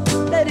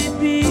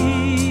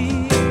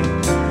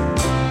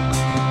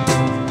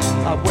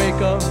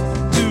 comes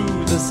to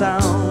the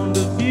sound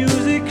of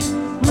music.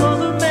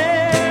 Mother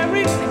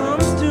Mary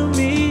comes to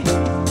me,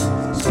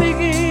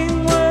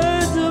 speaking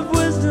words of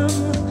wisdom.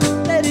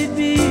 Let it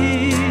be.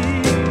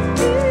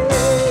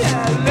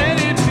 Yeah, let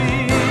it be.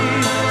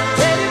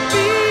 Let it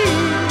be.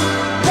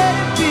 Let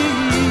it be.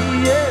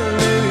 Yeah,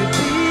 let it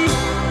be.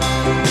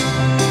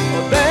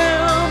 Oh,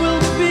 there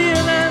will be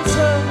an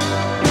answer.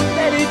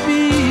 Let it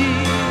be.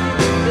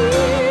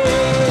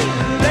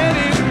 Let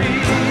it be.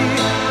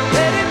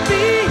 Let it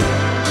be.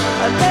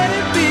 Let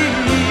it be.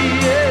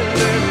 Yeah,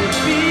 let it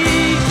be.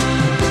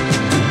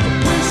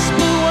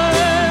 Whisper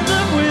words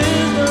of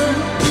wisdom.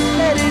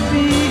 Let it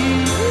be.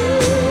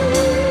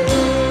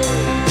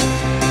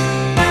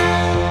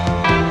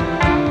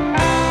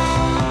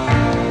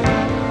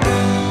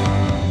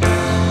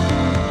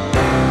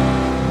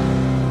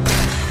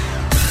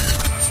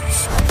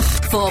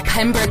 For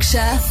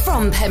Pembrokeshire,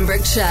 from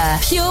Pembrokeshire,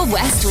 Pure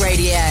West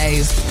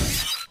Radio.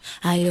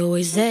 I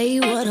always say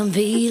what I'm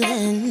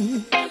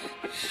feeling.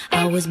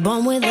 I was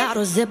born without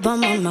a zip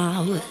on my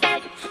mouth.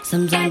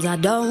 Sometimes I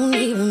don't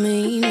even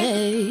mean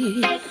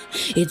it.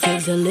 It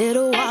takes a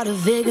little while to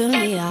figure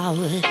me out.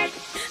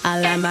 I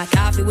like my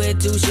coffee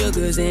with 2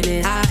 sugars in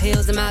it. High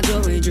heels and my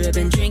jewelry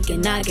dripping.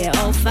 Drinking, I get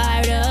all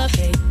fired up.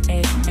 Hey,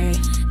 hey, hey.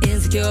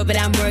 Insecure, but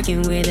I'm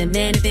working with it.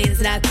 Many things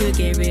that I could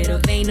get rid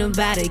of. Ain't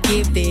nobody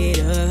give it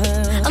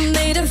up. I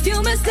made a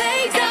few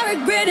mistakes, I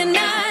regret it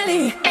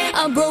nightly.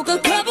 I broke a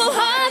couple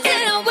hearts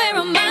and I wear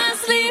on my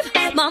sleeve.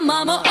 My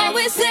mama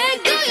always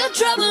said, do your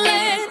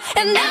troubling.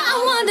 And now I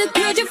wonder,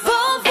 could you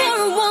fall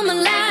for a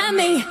woman like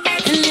me?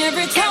 And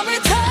every time we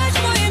touch,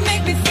 boy, you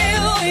make me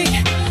feel weak.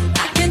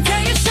 I can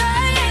tell you're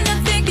shy and I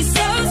think you're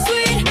so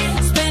sweet.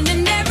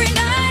 Spending every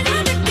night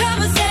under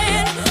covers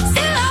and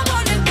still I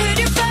wonder, could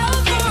you fall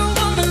for a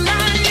woman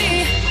like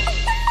me?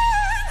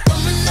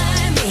 Woman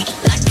like me,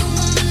 like a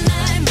woman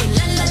like me,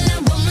 la la la.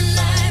 Woman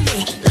like me,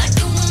 like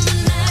a woman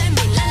like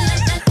me, la la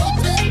la.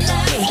 Woman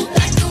like me,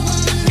 like a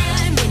woman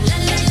like me, la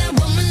la la.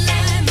 Woman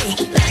like me,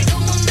 like a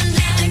woman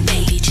like me.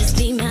 Maybe just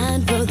be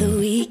mine for the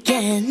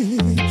weekend.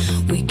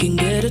 We can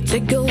get a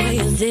takeaway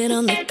and sit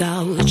on the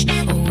couch,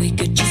 or we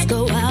could just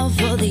go out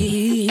for the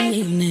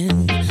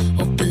evening.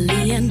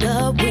 Hopefully end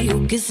up with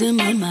you kissing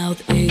my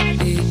mouth. Hey,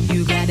 hey.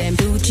 You got them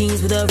blue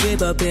jeans with a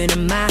rib up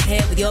in my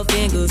head with your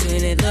fingers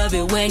in it. Love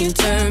it when you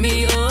turn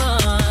me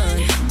on.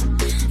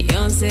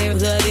 Young Sarah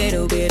with a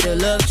little bit of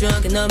love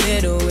drunk in the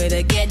middle with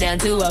a get down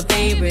to our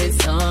favorite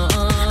song.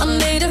 I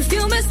made a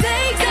few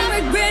mistakes,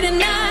 I regret it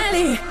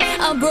nightly.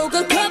 I broke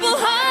a couple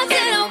hearts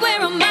and I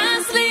wear on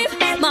my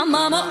sleeve. My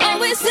mama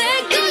always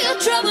said, do your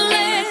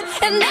troubling.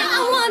 And now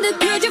I wonder,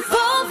 could you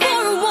fall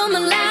for a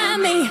woman like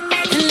me?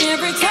 And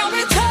every time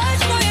we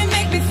touch, boy, you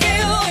make me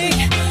feel weak.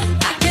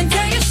 I can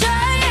tell you're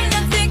shy and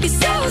I think you're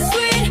so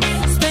sweet.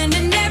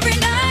 Spending every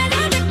night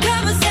under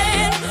covers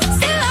and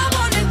still I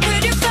wonder,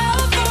 could you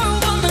fall for a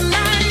woman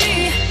like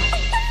me?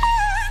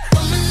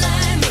 Woman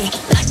like me,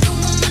 like a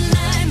woman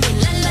like me,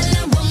 la la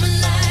la. Woman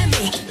like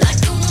me,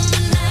 like a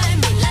woman like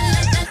me, la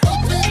la la.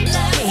 Woman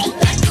like me,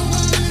 like a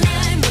woman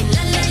like me,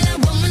 la la la.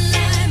 Woman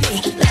like me,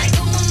 like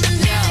a woman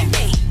like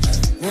me.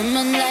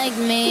 Woman like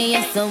me,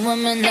 yes, a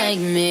woman like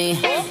me.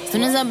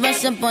 Soon as I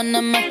brush up on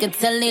them, I can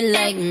tell they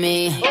like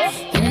me.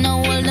 You know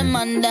all them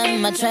on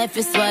them, I try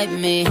to swipe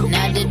me.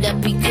 Now that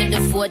up, he could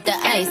afford to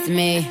ice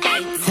me.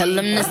 Tell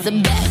him that's a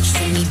batch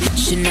for me,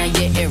 bitch, in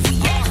your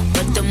area.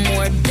 But the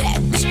more that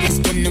bitch gets,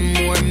 then the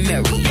more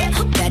merry.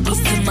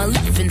 Baddies to my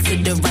left and to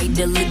the right,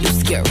 a little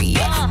scary.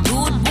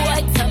 Dude,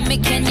 boy, tell me,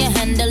 can you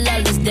handle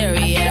all this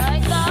dairy?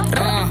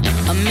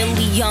 A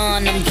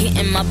million, I'm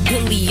getting my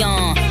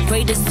billion.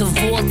 Greatest of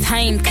all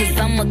time, cause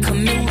I'm a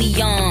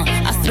chameleon.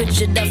 I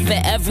switch it up for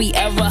every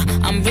era,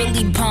 I'm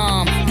really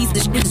bomb. These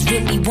bitches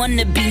really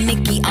wanna be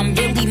Nicki, I'm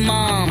really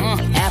mom.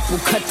 Apple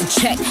cut the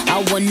check,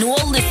 I want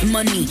all this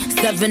money.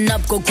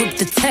 7-Up, go grip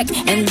the tech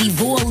and leave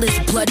all this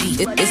bloody.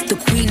 It's the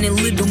Queen and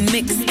Little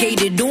Mix,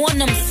 skated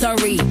on, I'm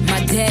sorry.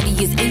 My daddy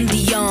is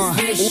Indian,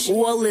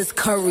 all is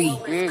curry.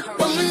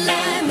 Woman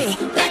like me,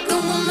 like a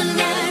woman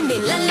like me,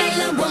 la la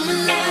la.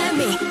 Woman like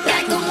me,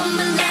 like a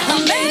woman like me.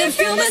 I made a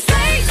few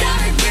mistakes,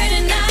 I regret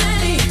it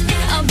nightly.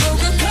 I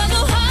broke a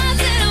couple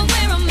hearts and I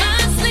wear on my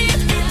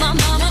sleeve. My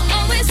mama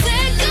always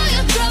said, do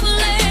your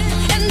troubling.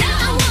 And now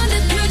I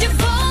wonder, could you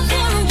fall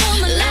for a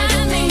woman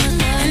like me?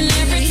 And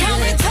every time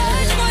we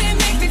touch, boy, you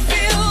make me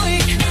feel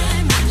weak.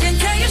 I can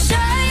tell you're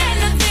shy and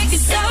I think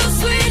you're so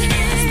sweet.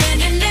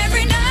 Spending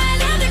every night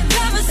under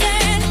covers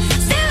and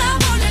still I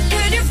wonder,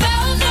 could you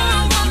fall for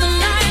a woman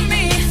like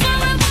me? For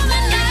a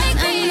woman like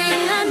me.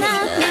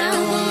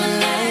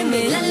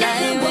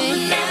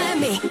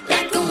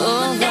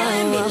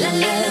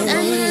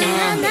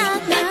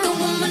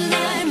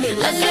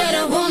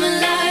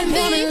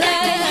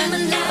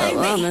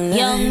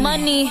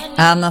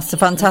 And that's a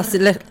fantastic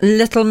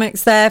little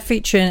mix there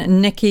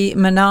featuring Nicki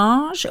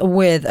Minaj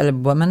with A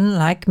Woman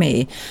Like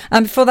Me.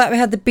 And before that we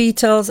had the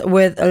Beatles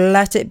with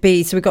Let It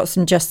Be. So we've got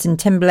some Justin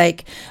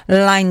Timberlake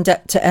lined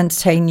up to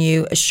entertain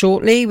you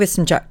shortly with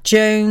some Jack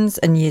Jones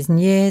and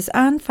Years,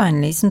 and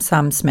finally some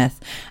Sam Smith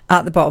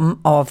at the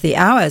bottom of the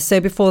hour. So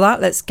before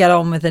that, let's get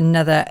on with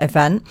another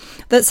event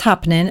that's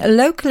happening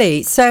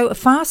locally. So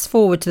fast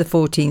forward to the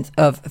 14th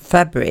of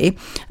February,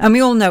 and we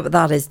all know what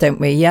that is,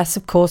 don't we? Yes,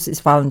 of course, it's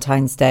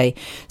Valentine's Day.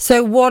 So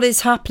what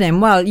is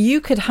happening? Well,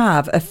 you could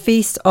have a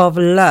feast of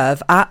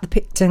love at the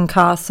Picton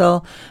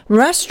Castle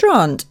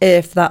restaurant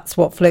if that's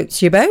what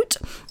floats your boat.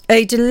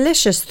 A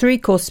delicious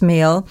 3-course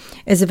meal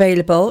is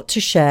available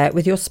to share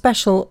with your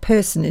special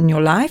person in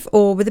your life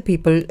or with the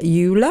people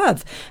you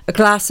love. A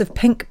glass of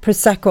pink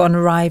Prosecco on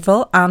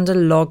arrival and a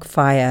log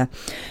fire.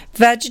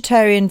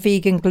 Vegetarian,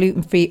 vegan,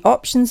 gluten-free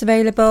options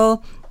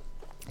available.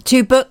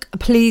 To book,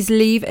 please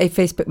leave a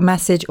Facebook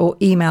message or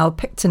email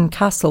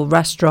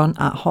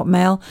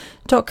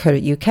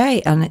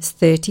pictonCastleRestaurant@hotmail.co.uk, and it's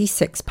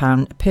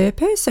 £36 per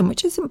person,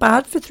 which isn't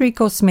bad for a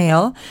 3-course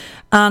meal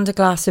and a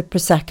glass of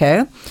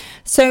Prosecco.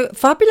 So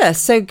fabulous.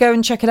 So go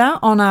and check it out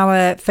on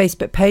our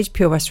Facebook page,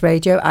 Pure West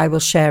Radio. I will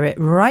share it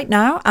right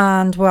now,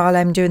 and while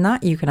I'm doing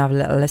that, you can have a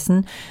little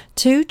listen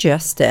to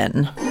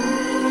Justin.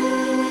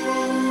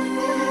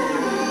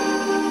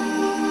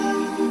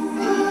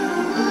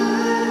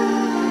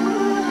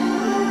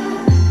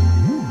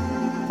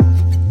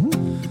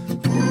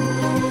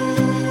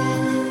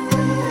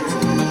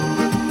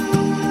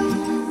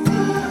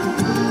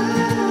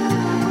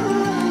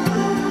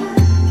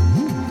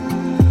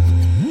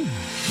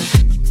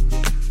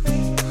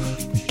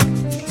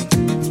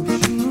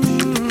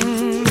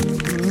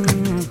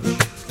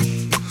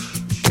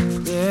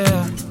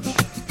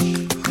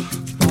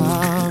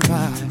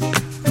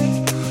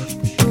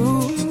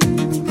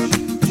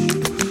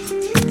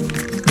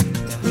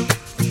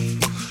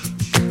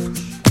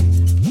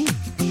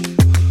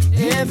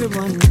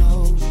 Everyone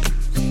knows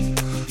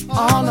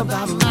all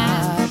about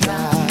my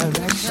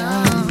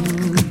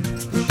direction,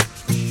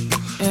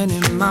 and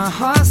in my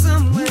heart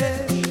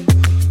somewhere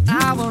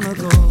I wanna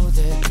go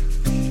there,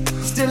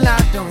 still I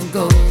don't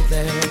go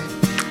there.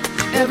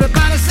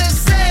 Everybody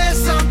says say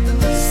something,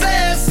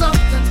 say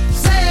something,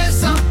 say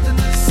something,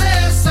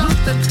 say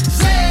something,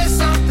 say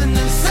something,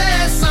 and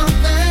say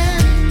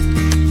something.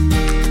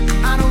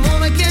 I don't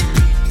wanna get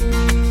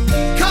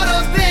caught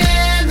up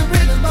in the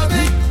rhythm of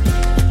it,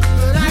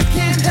 but I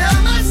can't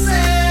help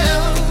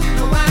myself.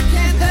 No, I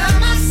can't help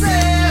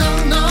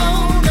myself. No,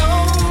 no.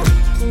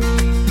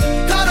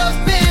 Caught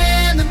up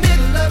in the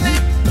middle of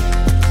it.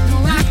 No,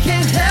 I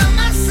can't help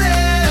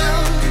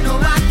myself. No,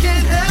 I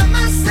can't help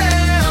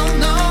myself.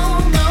 No,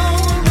 no,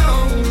 no.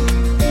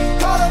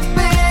 Caught up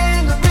in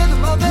the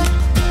rhythm of it.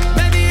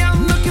 Maybe I'm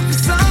looking for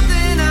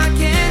something I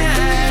can't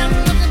have.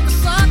 Looking for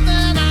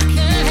something I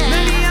can't have.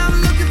 Maybe I'm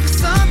looking for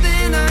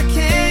something I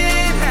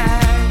can't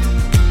have.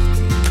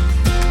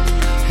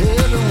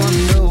 Everyone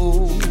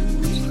knows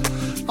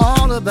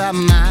all about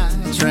my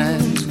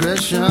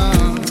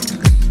transgression.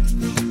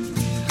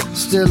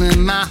 Still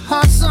in my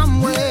heart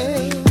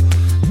somewhere,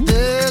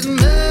 there's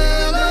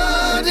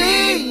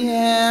melody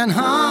and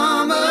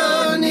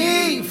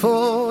harmony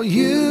for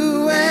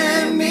you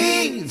and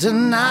me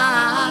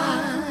tonight.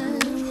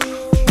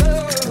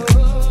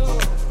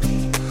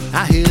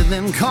 I hear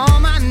them call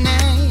my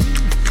name.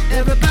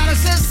 Everybody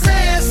says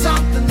say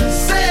something,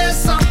 say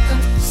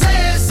something,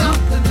 say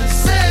something,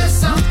 say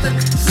something,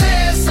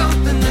 say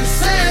something,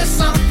 say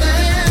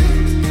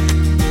something.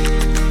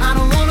 I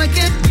don't wanna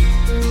get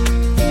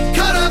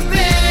caught up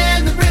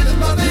in the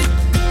rhythm of it,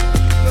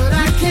 but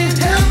I can't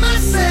help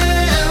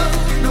myself.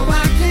 No,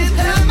 I can't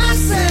help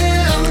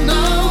myself.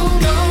 No,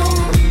 no.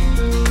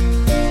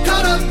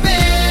 Caught up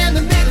in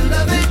the middle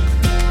of it.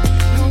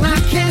 No, I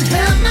can't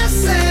help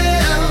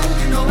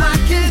myself. No, I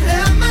can't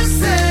help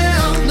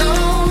myself. No,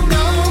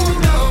 no,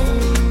 no.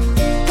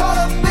 Caught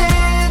up in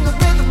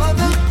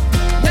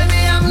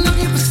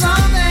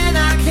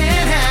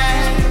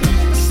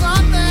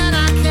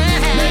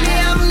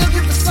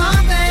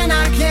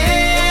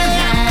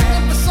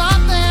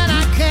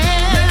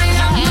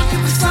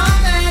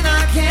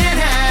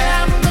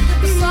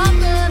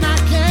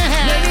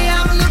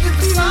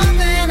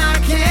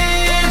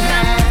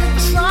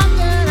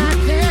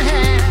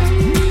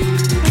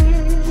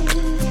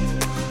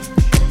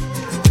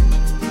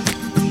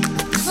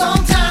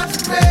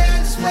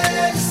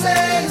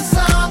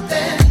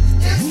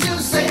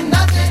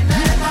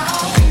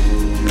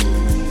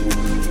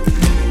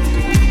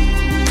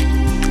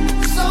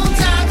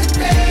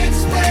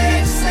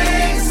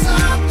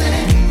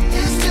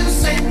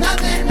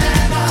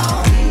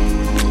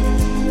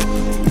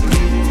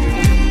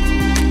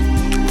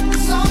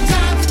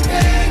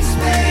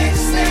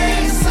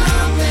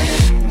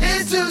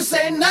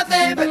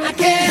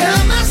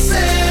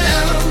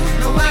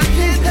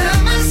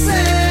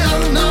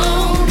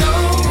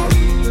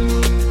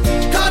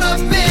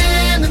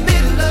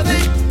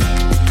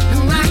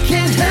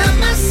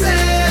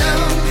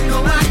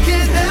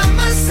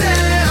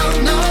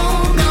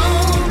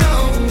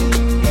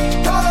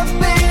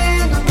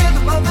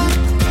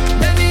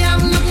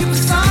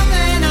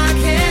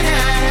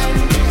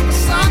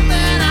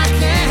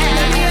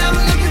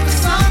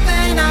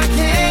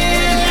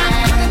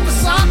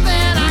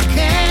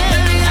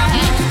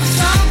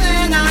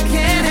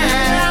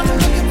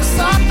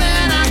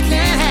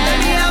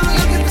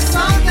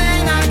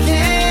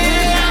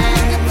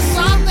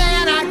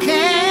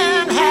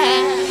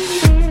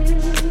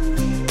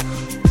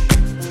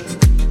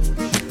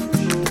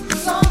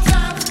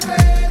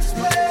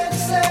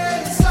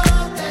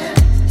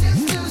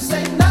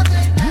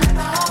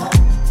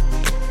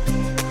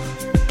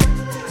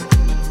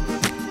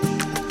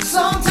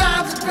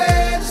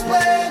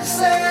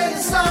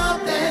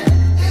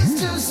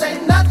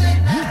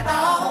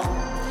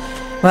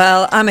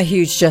Well, I'm a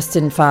huge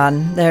Justin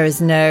fan. There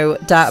is no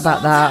doubt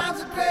about that.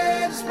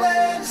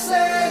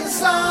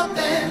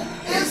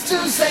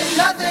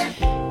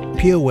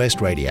 Pure West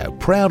Radio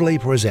proudly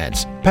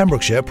presents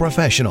Pembrokeshire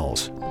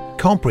Professionals.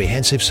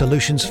 Comprehensive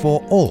solutions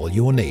for all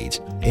your needs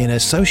in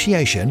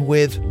association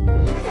with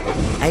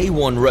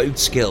A1 Road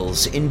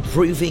Skills,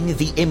 improving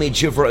the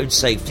image of road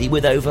safety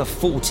with over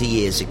 40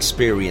 years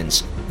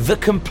experience. The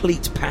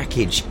complete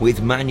package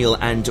with manual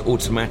and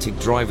automatic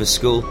driver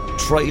school,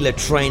 trailer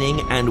training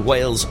and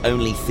Wales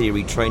only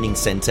theory training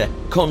centre.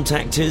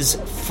 Contact us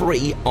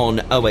free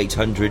on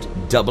 0800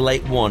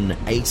 881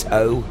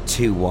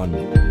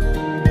 8021.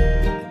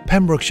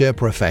 Pembrokeshire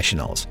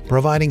Professionals,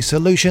 providing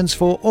solutions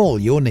for all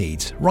your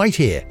needs right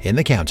here in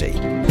the county.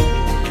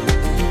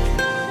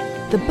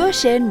 The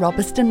Bush Inn,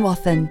 Robeston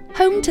Wathen,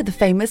 home to the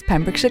famous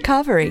Pembrokeshire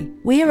Carvery.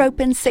 We are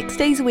open 6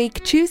 days a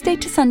week, Tuesday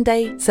to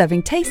Sunday,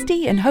 serving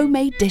tasty and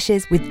homemade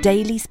dishes with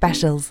daily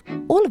specials.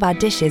 All of our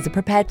dishes are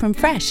prepared from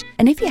fresh,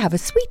 and if you have a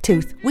sweet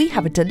tooth, we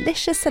have a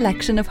delicious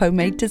selection of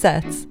homemade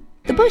desserts.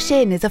 The Bush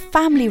Inn is a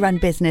family-run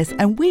business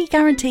and we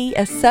guarantee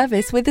a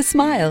service with a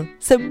smile.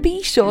 So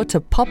be sure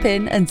to pop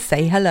in and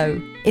say hello.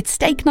 It's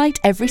steak night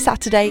every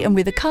Saturday and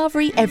with a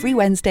carvery every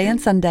Wednesday and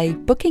Sunday.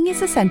 Booking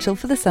is essential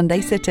for the Sunday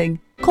sitting.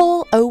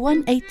 Call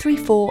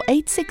 01834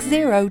 860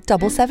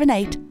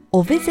 778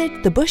 or visit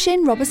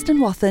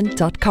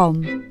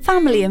thebushinrobestonwathen.com.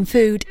 Family and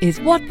food is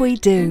what we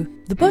do.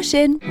 The Bush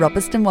Inn,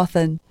 Robeston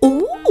Wathen.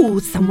 Ooh,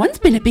 someone's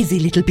been a busy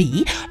little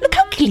bee. Look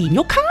how clean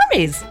your car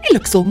is. It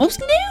looks almost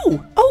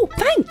new. Oh,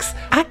 thanks.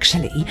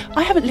 Actually,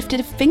 I haven't lifted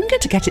a finger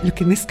to get it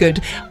looking this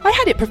good. I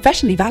had it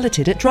professionally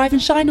valeted at Drive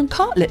and Shine on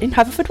Cartlet in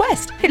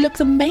Haverfordwest. It looks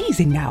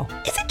amazing now.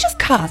 Is it just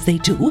cars they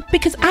do?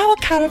 Because our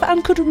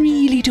caravan could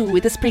really do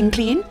with a spring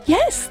clean.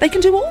 Yes, they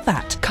can do all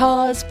that.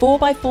 Cars,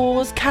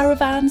 4x4s,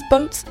 caravans,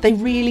 boats. They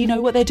really know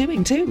what they're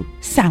doing too.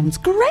 Sounds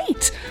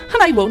great.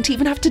 And I won't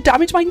even have to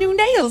damage my new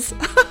nails.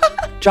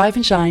 Drive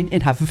and Shine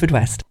in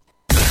Haverfordwest.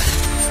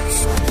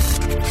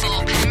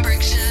 For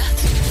Pembrokeshire,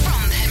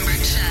 from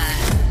Pembrokeshire,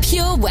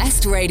 Pure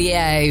West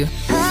Radio.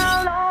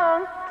 How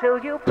long till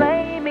you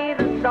play me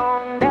the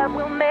song that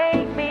will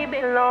make me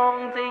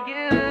belong to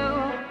you?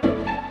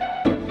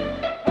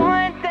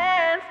 One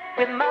dance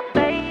with my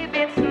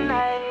baby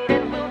tonight,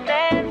 and we'll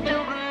dance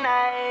till the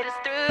night is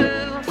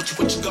through. What you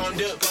gonna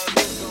do?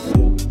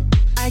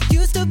 I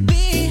used to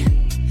be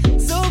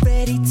so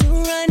ready to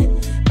run.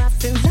 My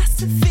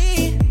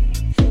philosophy: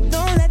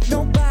 don't let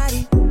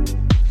nobody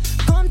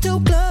come too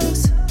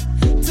close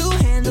to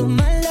handle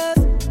my love.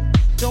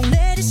 Don't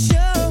let it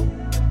show.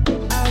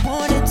 I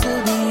want it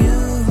to be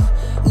you.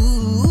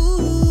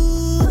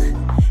 Ooh,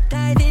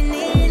 diving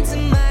into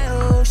my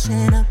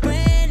ocean, a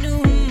brand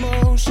new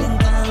emotion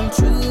come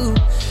true.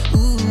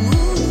 Ooh,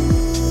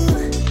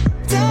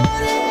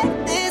 don't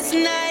let this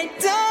night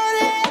go.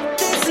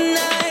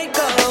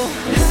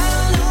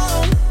 How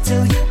long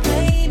till you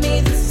play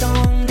me the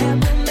song that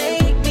will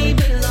make me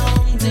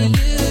belong to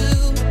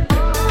you?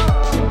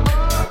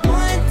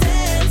 One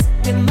dance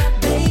with my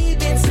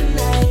baby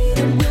tonight,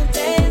 and we'll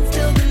dance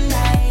till the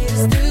night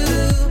is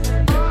through.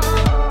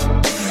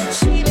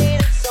 She made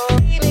a song,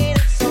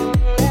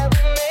 that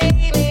will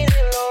make me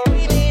belong.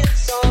 We made a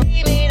song,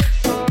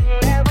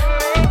 that will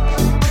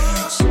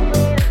make. She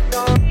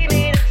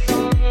made a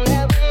song,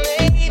 that will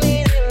make me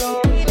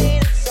belong. We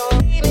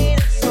made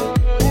a song,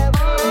 that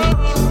will make.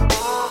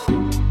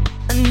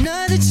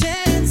 Another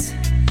chance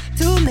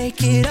to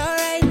make it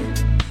alright.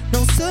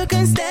 No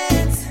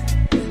circumstance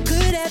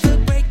could ever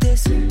break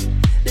this.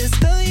 This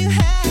spell you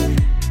have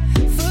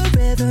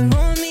forever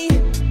on me,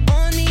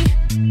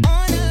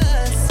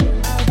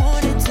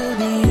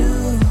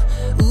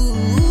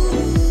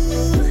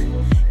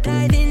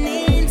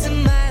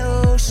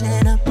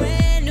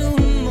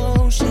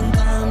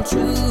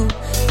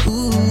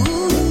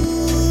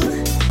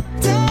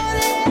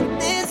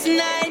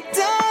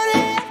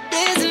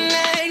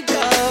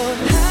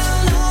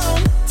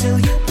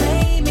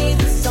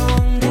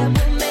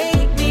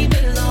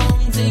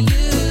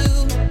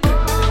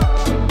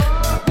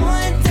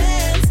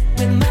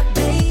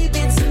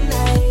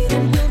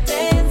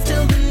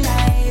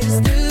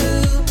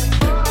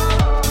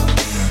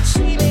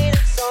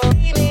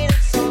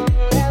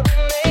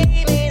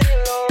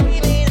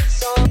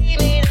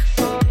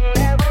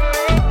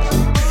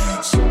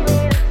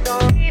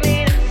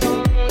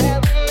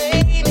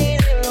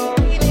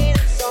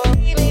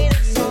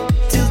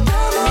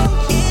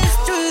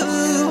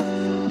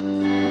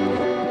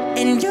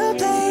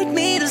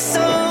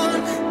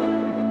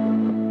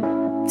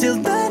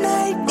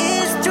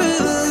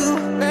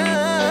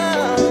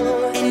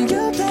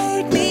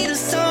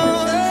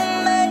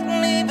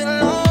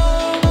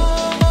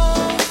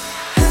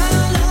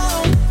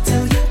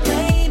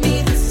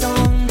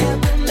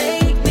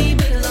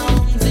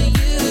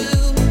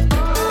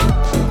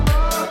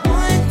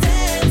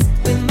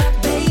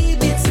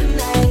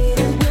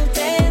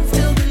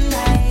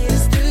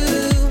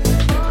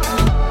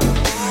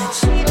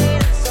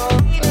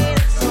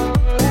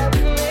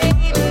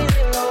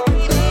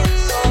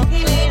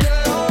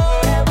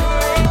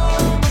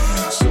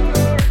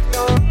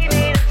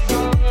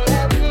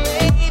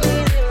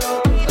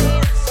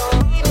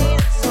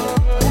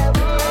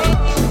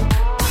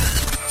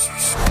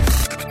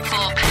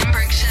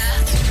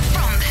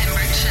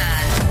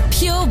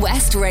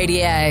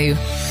 Radio.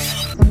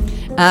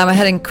 We're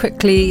heading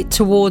quickly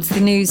towards the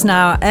news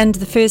now. End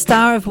of the first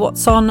hour of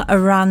what's on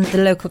around the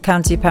local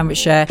county of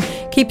Pembrokeshire,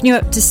 keeping you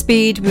up to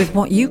speed with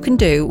what you can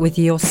do with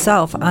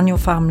yourself and your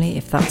family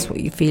if that's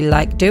what you feel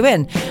like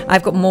doing.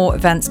 I've got more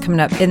events coming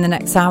up in the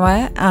next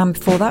hour, and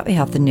before that we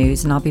have the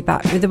news, and I'll be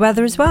back with the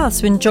weather as well.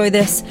 So enjoy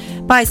this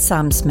by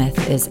Sam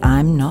Smith, is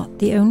I'm Not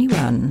the Only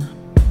One.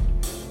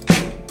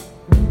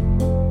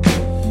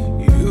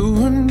 You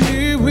and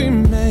me, we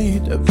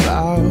made a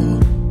vow,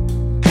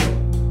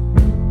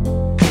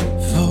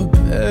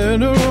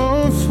 better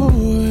or for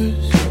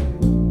worse.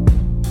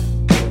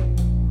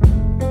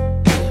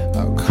 I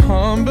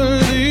can't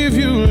believe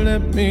you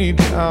let me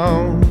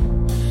down,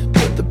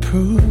 but the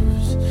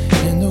proof's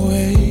in the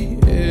way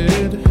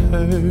it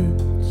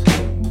hurts.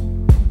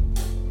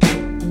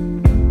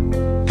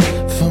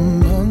 For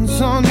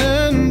months on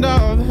end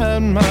I've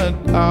had my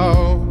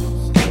doubts,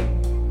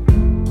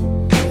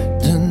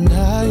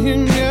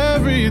 denying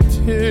every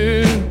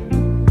tear.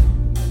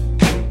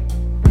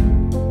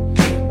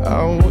 I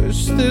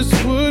wish this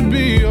would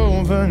be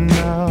over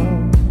now,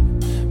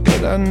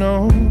 but I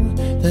know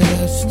that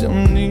I still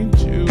need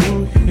you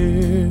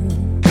here.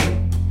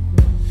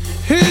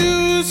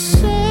 You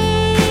say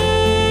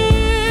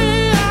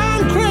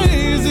I'm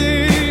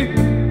crazy,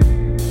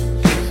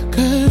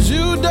 'cause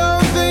you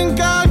don't think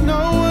I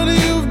know what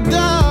you've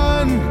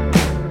done.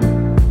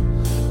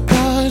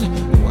 But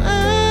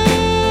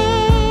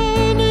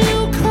when you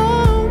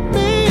call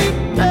me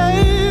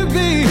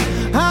baby,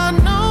 I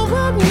know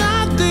I'm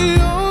not the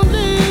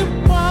only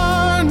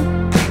one.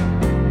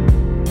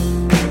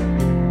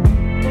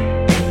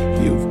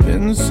 You've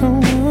been so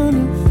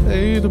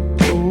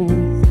unavailable.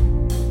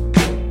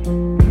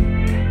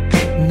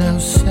 Now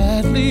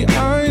sadly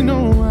I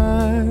know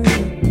why.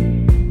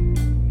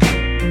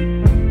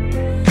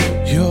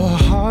 Your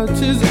heart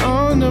is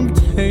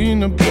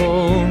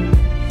unobtainable,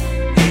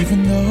 even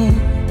though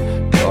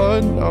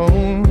God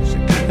knows